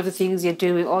 And one of the things you're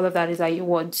doing with all of that is that you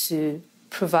want to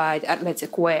provide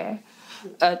athletic wear.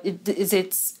 Is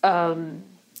it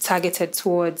targeted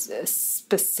towards a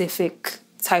specific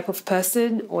type of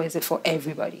person, or is it for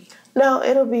everybody? No,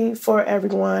 it'll be for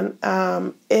everyone.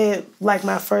 My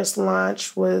first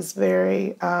launch was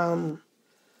very,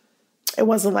 it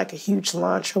wasn't like a huge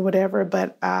launch or whatever,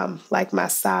 but like my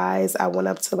size, I went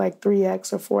up to like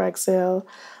 3X or 4XL.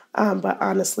 But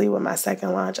honestly, with my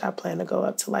second launch, I plan to go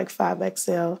up to like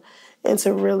 5XL, and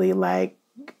to really like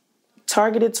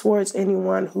targeted towards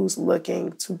anyone who's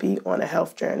looking to be on a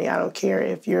health journey. I don't care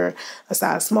if you're a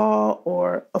size small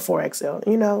or a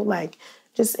 4XL, like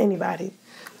just anybody.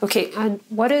 Okay, and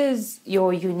what is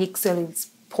your unique selling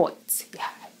point? Yeah,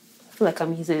 I feel like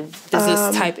I'm using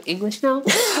business type English now.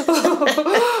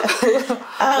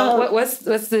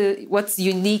 What's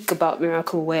unique about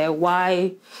Miracle Wear?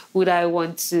 Why would I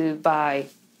want to buy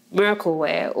Miracle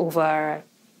Wear over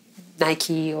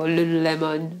Nike or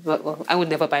Lululemon? Well, I would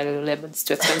never buy Lululemon. It's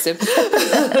too expensive.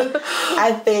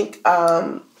 I think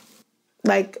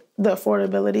like the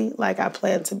affordability, like I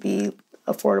plan to be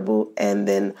affordable. And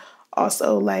then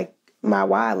also like my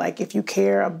why, like if you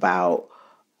care about,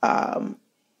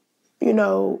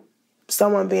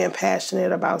 someone being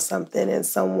passionate about something and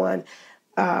someone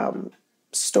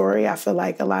story, I feel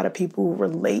like a lot of people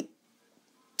relate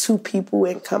to people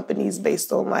and companies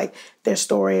based on like their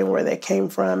story and where they came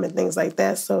from and things like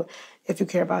that. So if you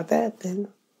care about that, then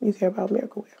you care about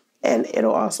Miracle Wear. And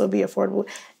it'll also be affordable.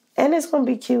 And it's going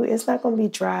to be cute. It's not going to be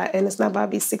dry. And it's not about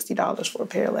to be $60 for a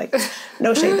pair of leggings.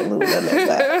 No shade to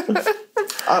Lululemon, but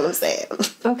all I'm saying.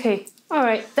 Okay. All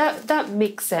right. That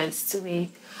makes sense to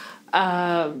me.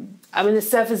 I'm in the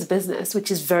service business,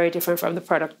 which is very different from the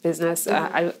product business.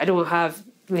 I don't have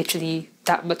literally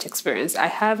that much experience. I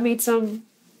have made some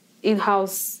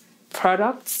in-house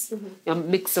products,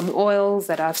 mixed some oils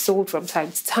that I've sold from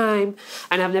time to time,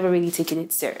 and I've never really taken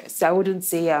it serious. So I wouldn't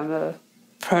say I'm a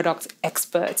product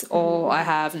expert or I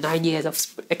have 9 years of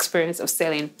experience of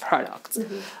selling products.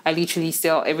 I literally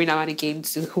sell every now and again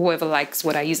to whoever likes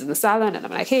what I use in the salon, and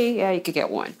I'm like, hey, yeah, you could get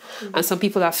one. And some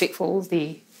people are faithful.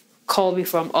 They call me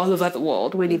from all over the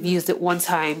world when they've used it one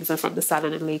time, so from the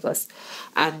salon in Lagos,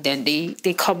 and then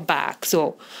they come back.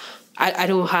 So I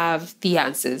don't have the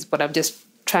answers, but I'm just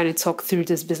trying to talk through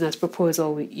this business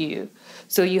proposal with you.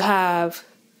 So you have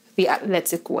the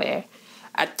athletic wear.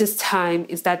 At this time,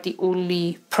 is that the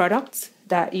only product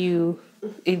that you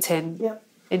intend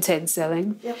intense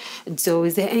selling. Yep. And so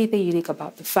is there anything unique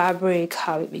about the fabric,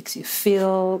 how it makes you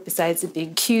feel, besides it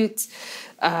being cute?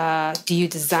 Do you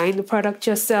design the product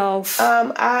yourself?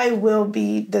 I will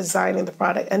be designing the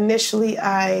product. Initially,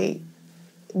 I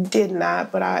did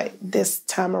not, but this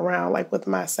time around, like with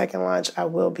my second launch, I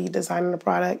will be designing the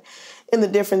product. And the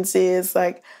difference is,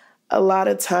 like, a lot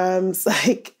of times,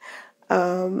 like,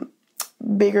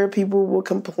 bigger people will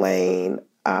complain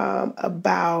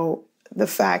about the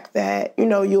fact that,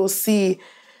 you'll see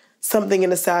something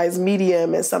in a size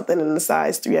medium and something in the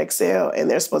size 3XL, and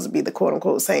they're supposed to be the quote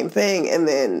unquote same thing, and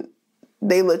then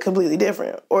they look completely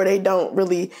different, or they don't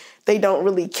really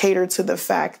cater to the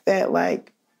fact that,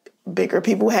 like, bigger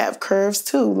people have curves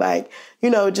too. Like,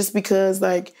 just because,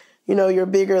 like, you're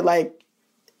bigger, like,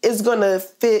 it's gonna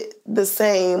fit the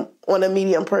same on a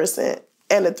medium person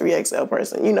and a 3XL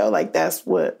person. Like, that's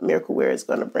what Miracle Wear is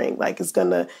gonna bring. Like, it's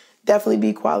gonna definitely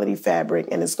be quality fabric,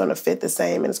 and it's gonna fit the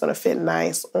same, and it's gonna fit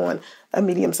nice on a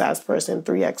medium-sized person,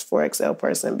 3X, 4XL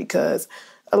person, because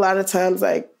a lot of times,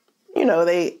 like,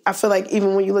 I feel like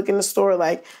even when you look in the store,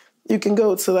 like, you can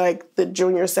go to, like, the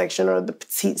junior section or the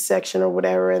petite section or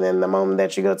whatever, and then the moment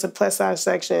that you go to plus size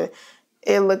section,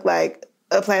 it looked like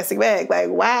a plastic bag. Like,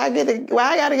 why I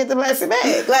gotta get the plastic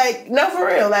bag? Like, no, for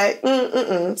real. Like,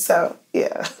 So,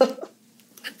 yeah.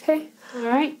 Okay, all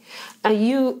right. And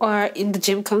you are in the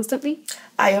gym constantly?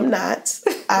 I am not.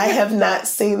 I have not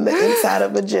seen the inside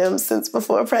of a gym since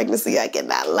before pregnancy. I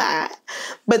cannot lie.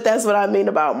 But that's what I mean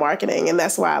about marketing. And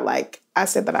that's why, I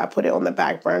said that I put it on the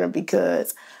back burner,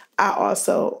 because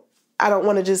I don't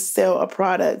want to just sell a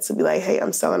product to be like, hey,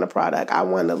 I'm selling a product. I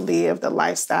want to live the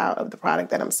lifestyle of the product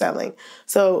that I'm selling.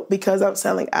 So because I'm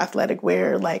selling athletic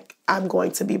wear, like, I'm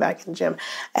going to be back in the gym.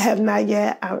 I have not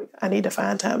yet. I need to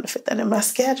find time to fit that in my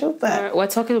schedule. But we're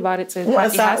talking about it, so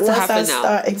once it has to happen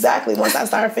now. Exactly. Once I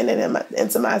start fitting it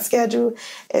into my schedule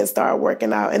and start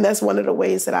working out. And that's one of the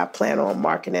ways that I plan on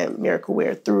marketing Miracle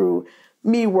Wear, through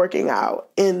me working out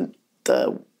in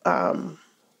the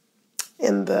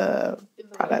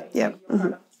product. Yeah,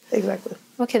 exactly.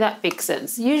 Okay, that makes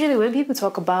sense. Usually when people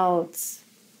talk about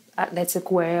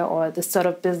athletic wear or the sort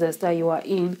of business that you are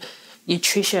in,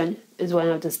 nutrition is one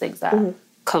of those things that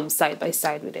comes side by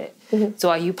side with it. So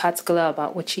are you particular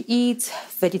about what you eat?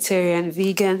 Vegetarian,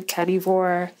 vegan,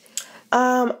 carnivore?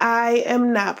 I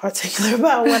am not particular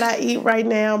about what I eat right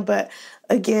now, but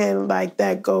again, like,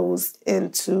 that goes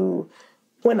into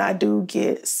when I do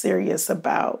get serious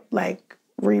about, like,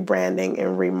 rebranding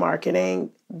and remarketing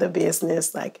the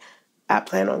business. Like, I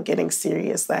plan on getting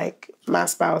serious. Like, my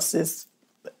spouse is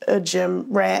a gym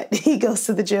rat. He goes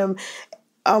to the gym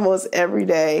almost every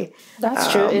day.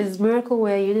 That's true. Is Miracle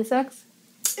Wear unisex?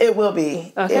 It will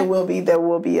be. Okay. It will be. There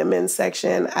will be a men's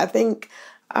section. I think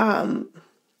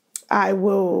I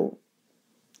will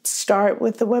start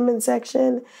with the women's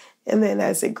section, and then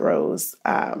as it grows,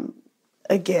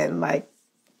 again, like,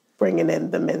 bringing in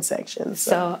the men's section.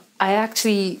 So I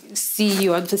actually see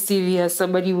you on TV as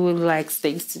somebody who likes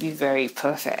things to be very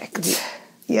perfect.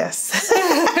 Yes,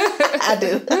 I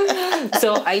do.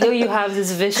 So I know you have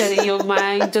this vision in your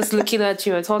mind, just looking at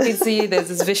you and talking to you. There's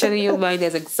this vision in your mind.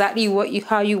 There's exactly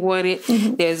how you want it.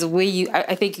 There's a way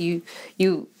I think you,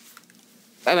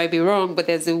 I might be wrong, but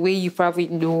there's a way you probably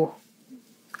know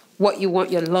what you want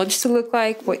your lunch to look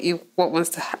like,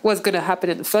 what's going to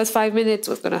happen in the first 5 minutes,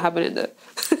 what's going to happen in the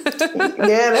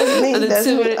yeah, that's me. That's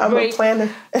me. I'm break. A planner.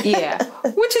 Yeah,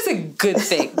 which is a good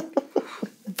thing.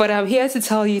 But I'm here to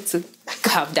tell you to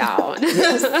calm down.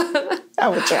 Yes, I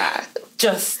will try.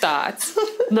 Just start.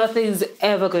 Nothing's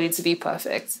ever going to be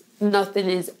perfect. Nothing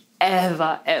is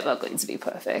ever going to be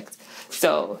perfect.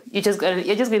 So you're just gonna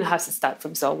have to start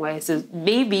from somewhere. So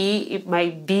maybe it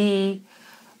might be.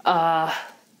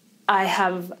 I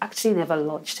have actually never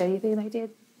launched anything I did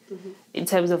in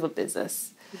terms of a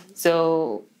business.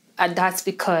 So, and that's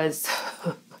because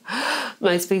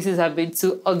my spaces have been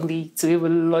too ugly to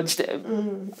even launch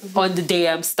them on the day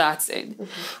I'm starting.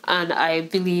 And I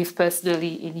believe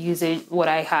personally in using what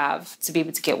I have to be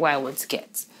able to get where I want to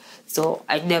get. So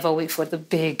I never wait for the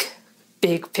big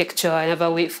picture. I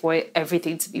never wait for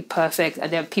everything to be perfect.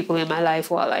 And there are people in my life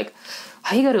who are like,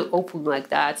 how are you going to open like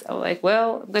that? I'm like,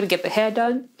 well, I'm going to get the hair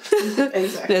done. Exactly.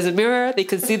 There's a mirror. They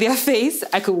can see their face.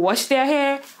 I could wash their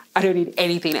hair. I don't need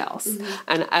anything else.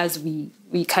 And as we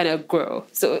kind of grow.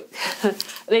 So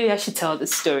maybe I should tell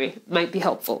this story. It might be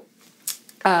helpful.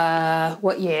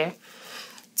 What year?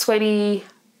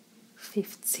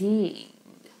 2015.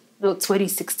 No,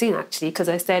 2016 actually, because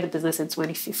I started a business in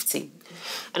 2015.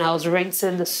 And I was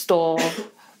renting the store.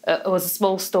 It was a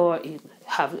small store in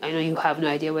I know you have no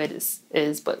idea where this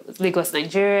is, but Lagos,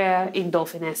 Nigeria, in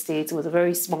Dolphin Estate. It was a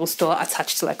very small store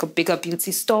attached to like a bigger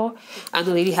beauty store. And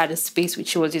the lady had a space which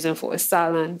she was using for a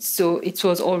salon. So it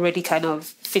was already kind of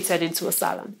fitted into a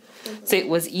salon. So it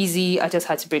was easy. I just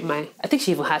had to bring I think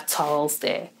she even had towels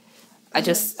there. I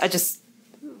just,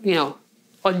 you know,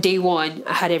 on day one,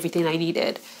 I had everything I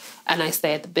needed and I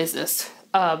started the business.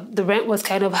 The rent was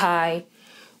kind of high.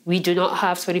 We do not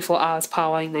have 24 hours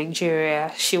power in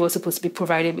Nigeria. She was supposed to be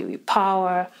providing me with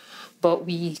power, but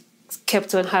we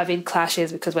kept on having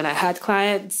clashes because when I had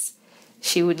clients,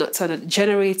 she would not turn on the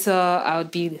generator. I would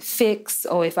be in a fix.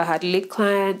 Or if I had late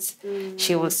clients,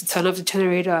 she wants to turn off the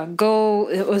generator and go.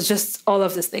 It was just all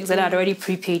of these things. And I'd already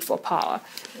prepaid for power.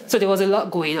 So there was a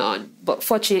lot going on. But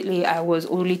fortunately, I was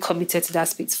only committed to that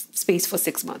space for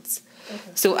 6 months. Okay.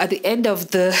 So at the end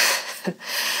of the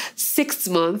 6th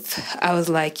month, I was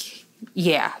like,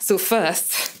 yeah. So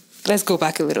first, let's go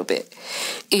back a little bit.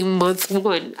 In month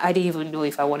 1, I didn't even know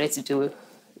if I wanted to do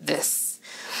this.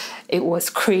 It was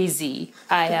crazy.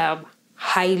 I am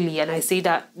highly, and I say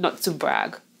that not to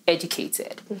brag,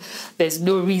 educated. There's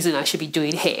no reason I should be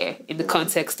doing hair in the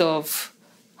context of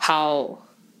how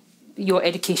your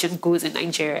education goes in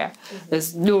Nigeria.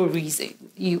 There's no reason.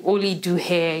 You only do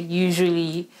hair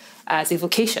usually as a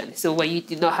vocation. So when you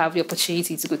did not have the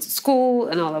opportunity to go to school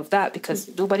and all of that, because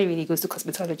nobody really goes to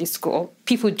cosmetology school.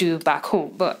 People do back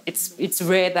home, but it's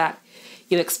rare that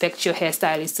you expect your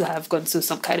hairstylist to have gone to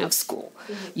some kind of school.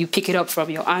 You pick it up from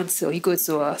your aunt, or you go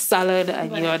to a salon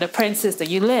and you're an apprentice and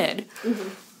you learn.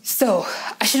 So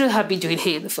I shouldn't have been doing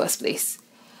hair in the first place.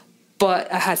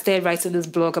 But I had started writing this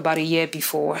blog about a year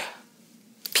before.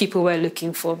 People were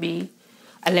looking for me.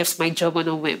 I left my job on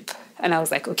a whim. And I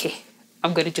was like, okay,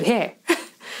 I'm going to do hair.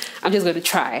 I'm just going to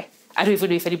try. I don't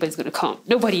even know if anybody's going to come.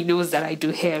 Nobody knows that I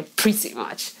do hair pretty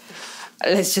much.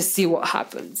 Let's just see what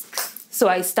happens. So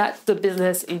I start the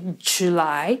business in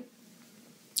July.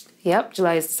 Yep,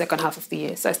 July is the second half of the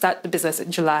year. So I start the business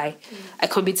in July. I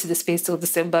commit to the space till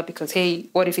December because, hey,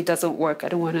 what if it doesn't work? I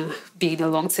don't want to be in a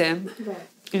long-term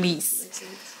lease.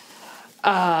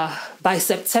 By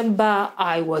September,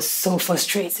 I was so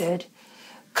frustrated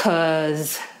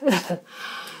because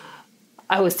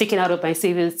I was taking out of my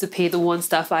savings to pay the one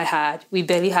staff I had. We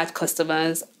barely had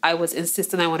customers. I was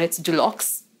insisting I wanted to do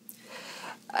locks.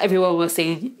 Everyone was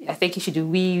saying, I think you should do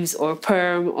weaves or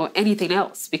perm or anything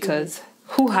else because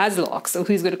who has locks or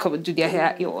who's going to come and do their hair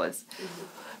at yours?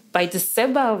 By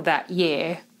December of that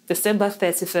year, December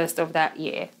 31st of that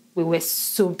year, we were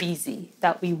so busy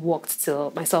that we worked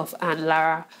till, myself and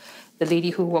Lara, the lady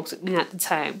who worked with me at the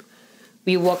time,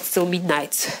 we worked till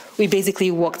midnight. We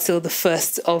basically worked till the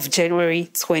 1st of January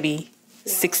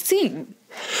 2016. Wow.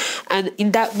 And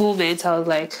in that moment, I was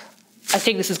like, I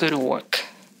think this is going to work.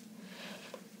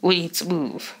 We need to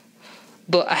move.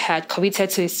 But I had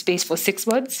committed to a space for 6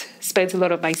 months, spent a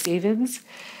lot of my savings,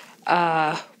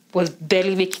 was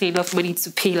barely making enough money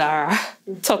to pay Lara,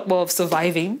 talk more of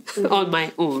surviving on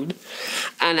my own.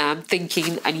 And I'm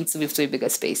thinking I need to move to a bigger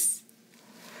space.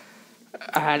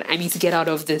 And I need to get out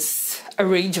of this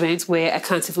arrangement where I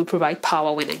can't even provide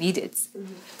power when I need it.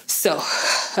 So,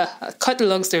 cut the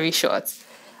long story short,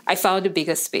 I found a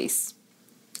bigger space.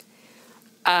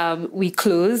 We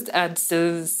closed, and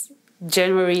since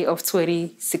January of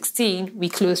 2016, we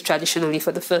closed traditionally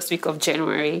for the first week of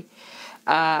January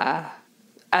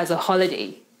as a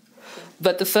holiday.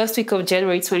 But the first week of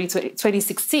January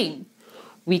 2016,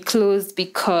 we closed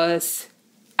because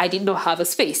I did not have a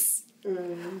space.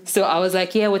 So I was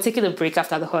like, yeah, we're taking a break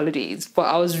after the holidays. But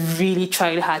I was really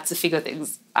trying hard to figure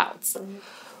things out.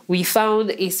 We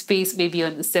found a space maybe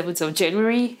on the 7th of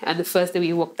January, and the first day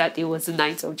we worked that day was the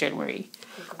 9th of January.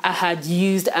 I had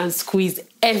used and squeezed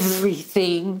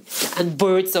everything and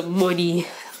borrowed some money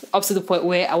up to the point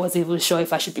where I wasn't even sure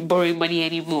if I should be borrowing money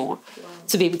anymore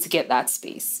to be able to get that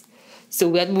space. So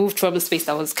we had moved from a space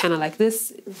that was kind of like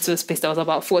this to a space that was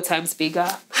about 4 times bigger.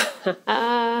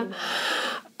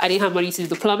 I didn't have money to do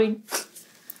the plumbing.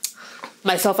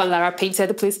 Myself and Lara painted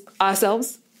the place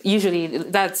ourselves. Usually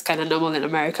that's kind of normal in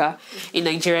America. In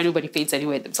Nigeria, nobody paints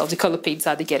anywhere themselves. They call the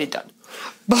painter, they get it done.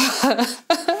 But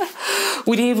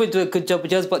we didn't even do a good job. We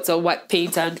just bought some white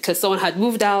paint, and because someone had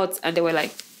moved out and there were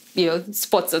like, you know,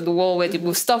 spots on the wall where they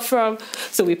moved stuff from.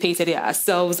 So we painted it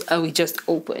ourselves and we just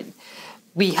opened.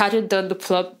 We hadn't done the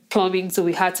plumbing, so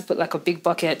we had to put like a big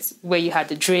bucket where you had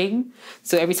the drain.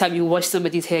 So every time you wash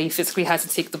somebody's hair, you physically had to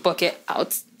take the bucket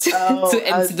out to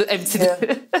empty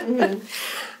the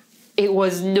It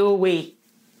was no way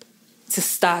to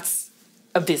start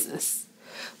a business.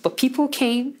 But people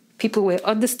came, people were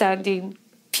understanding,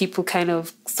 people kind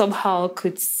of somehow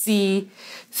could see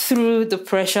through the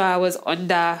pressure I was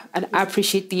under and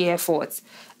appreciate the efforts.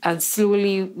 And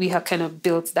slowly we have kind of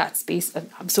built that space. And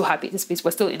I'm so happy the space.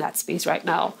 We're still in that space right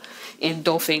now in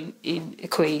Dolphin, in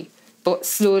Ikoyi. But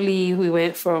slowly we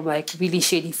went from like really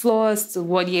shady floors to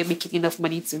 1 year making enough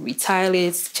money to retile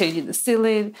it, changing the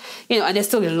ceiling, and there's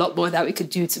still a lot more that we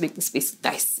could do to make the space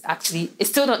nice. Actually,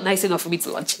 it's still not nice enough for me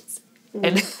to launch it.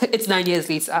 And it's 9 years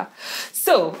later.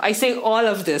 So I say all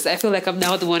of this. I feel like I'm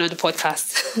now the one on the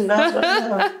podcast.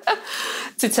 No.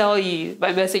 To tell you,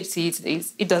 my message to you today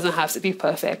is it doesn't have to be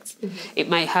perfect. It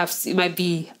might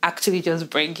be actually just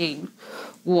bringing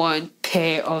one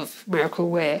pair of miracle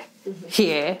wear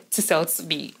here to sell to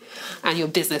me, and your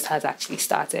business has actually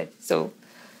started. So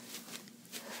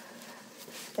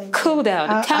cool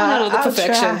down, calm down on the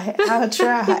perfection. I'll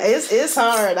try. It's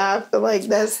hard. I feel like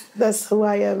that's who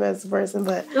I am as a person,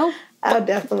 but I'll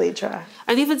definitely try.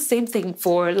 And even same thing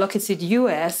for Locitude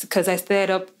US, because I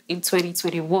started up in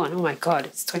 2021. Oh my God,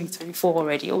 it's 2024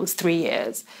 already, almost 3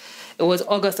 years. It was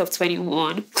August of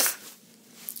 21.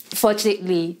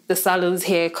 Fortunately, the salons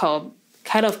here come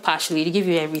kind of partially. They give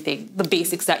you everything, the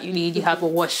basics that you need. You have a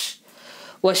wash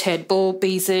head bowl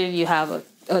basin. You have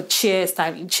a chair,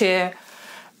 styling chair.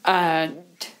 And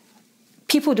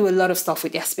people do a lot of stuff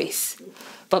with their space.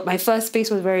 But my first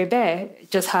space was very bare. It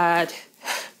just had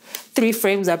 3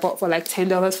 frames I bought for like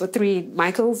 $10 for 3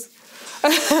 Michaels.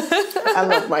 I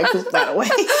love Michaels, by the way.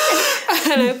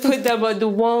 And I put them on the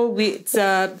wall with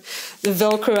the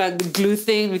Velcro and the glue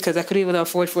thing because I couldn't even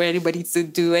afford for anybody to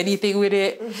do anything with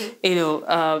it.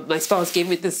 My spouse gave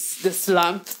me this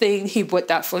lamp thing. He bought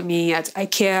that for me at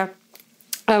IKEA.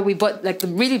 We bought like the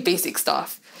really basic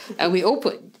stuff and we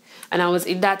opened. And I was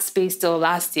in that space till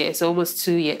last year, so almost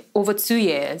over 2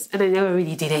 years, and I never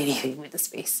really did anything with the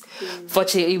space.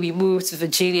 Fortunately, we moved to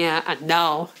Virginia, and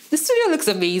now the studio looks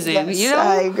amazing. Yes,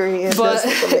 I agree. But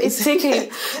it's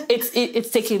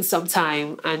taking some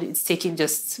time, and it's taking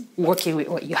just working with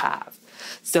what you have.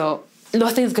 So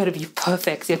nothing's going to be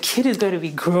perfect. Your kid is going to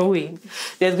be growing.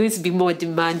 There's going to be more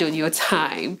demand on your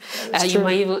time, and you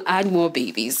might even add more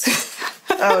babies.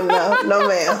 Oh no,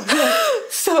 ma'am.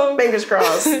 So fingers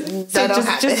crossed.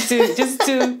 Just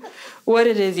do what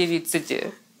it is you need to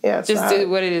do. Yeah, do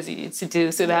what it is you need to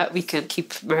do so that we can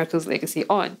keep Miracle's legacy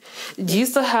on. Do you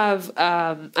still have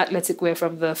athletic wear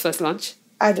from the first launch?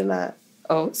 I do not.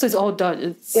 Oh, so it's all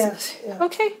done. Yeah.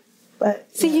 Okay. But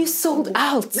you sold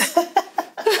out.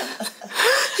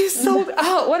 You sold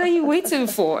out. What are you waiting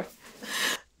for?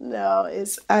 No,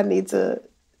 I need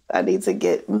to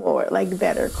get more, like,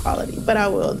 better quality. But I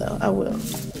will, though. I will.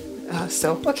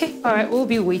 Okay. All right. We'll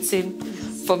be waiting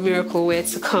for Miracle Wear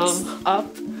to come up.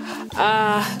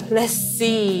 Let's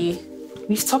see.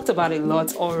 We've talked about it a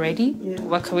lot already. Yeah.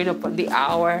 We're coming up on the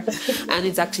hour. And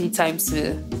it's actually time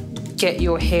to get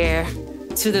your hair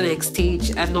to the next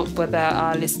stage and not bother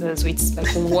our listeners with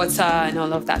like water and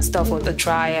all of that stuff or the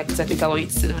dryer, because I think I want you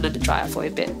to sit under the dryer for a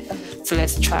bit. So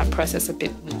let's try and process a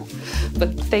bit more.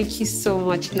 But thank you so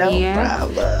much, Nia. No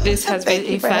problem. This has been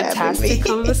a fantastic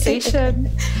conversation.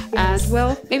 Yes. And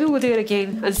well, maybe we'll do it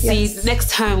again and see the next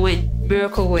time when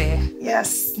Miracle Wear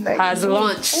has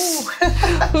launched.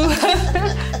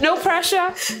 No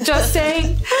pressure, just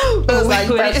saying. Feels like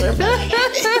pressure.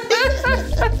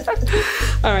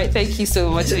 All right, thank you so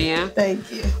much, Nia.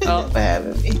 Thank you for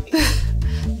having me.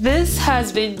 This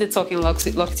has been the Talking Locks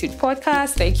with Locitude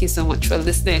podcast. Thank you so much for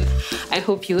listening. I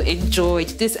hope you enjoyed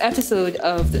this episode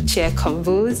of the Chair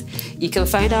Convos. You can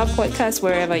find our podcast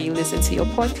wherever you listen to your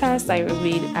podcast. I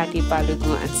remain Adi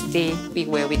Balogun, and today we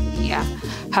were with Nia.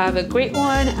 Have a great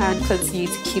one and continue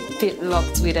to keep it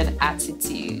locked with an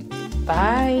attitude.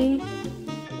 Bye.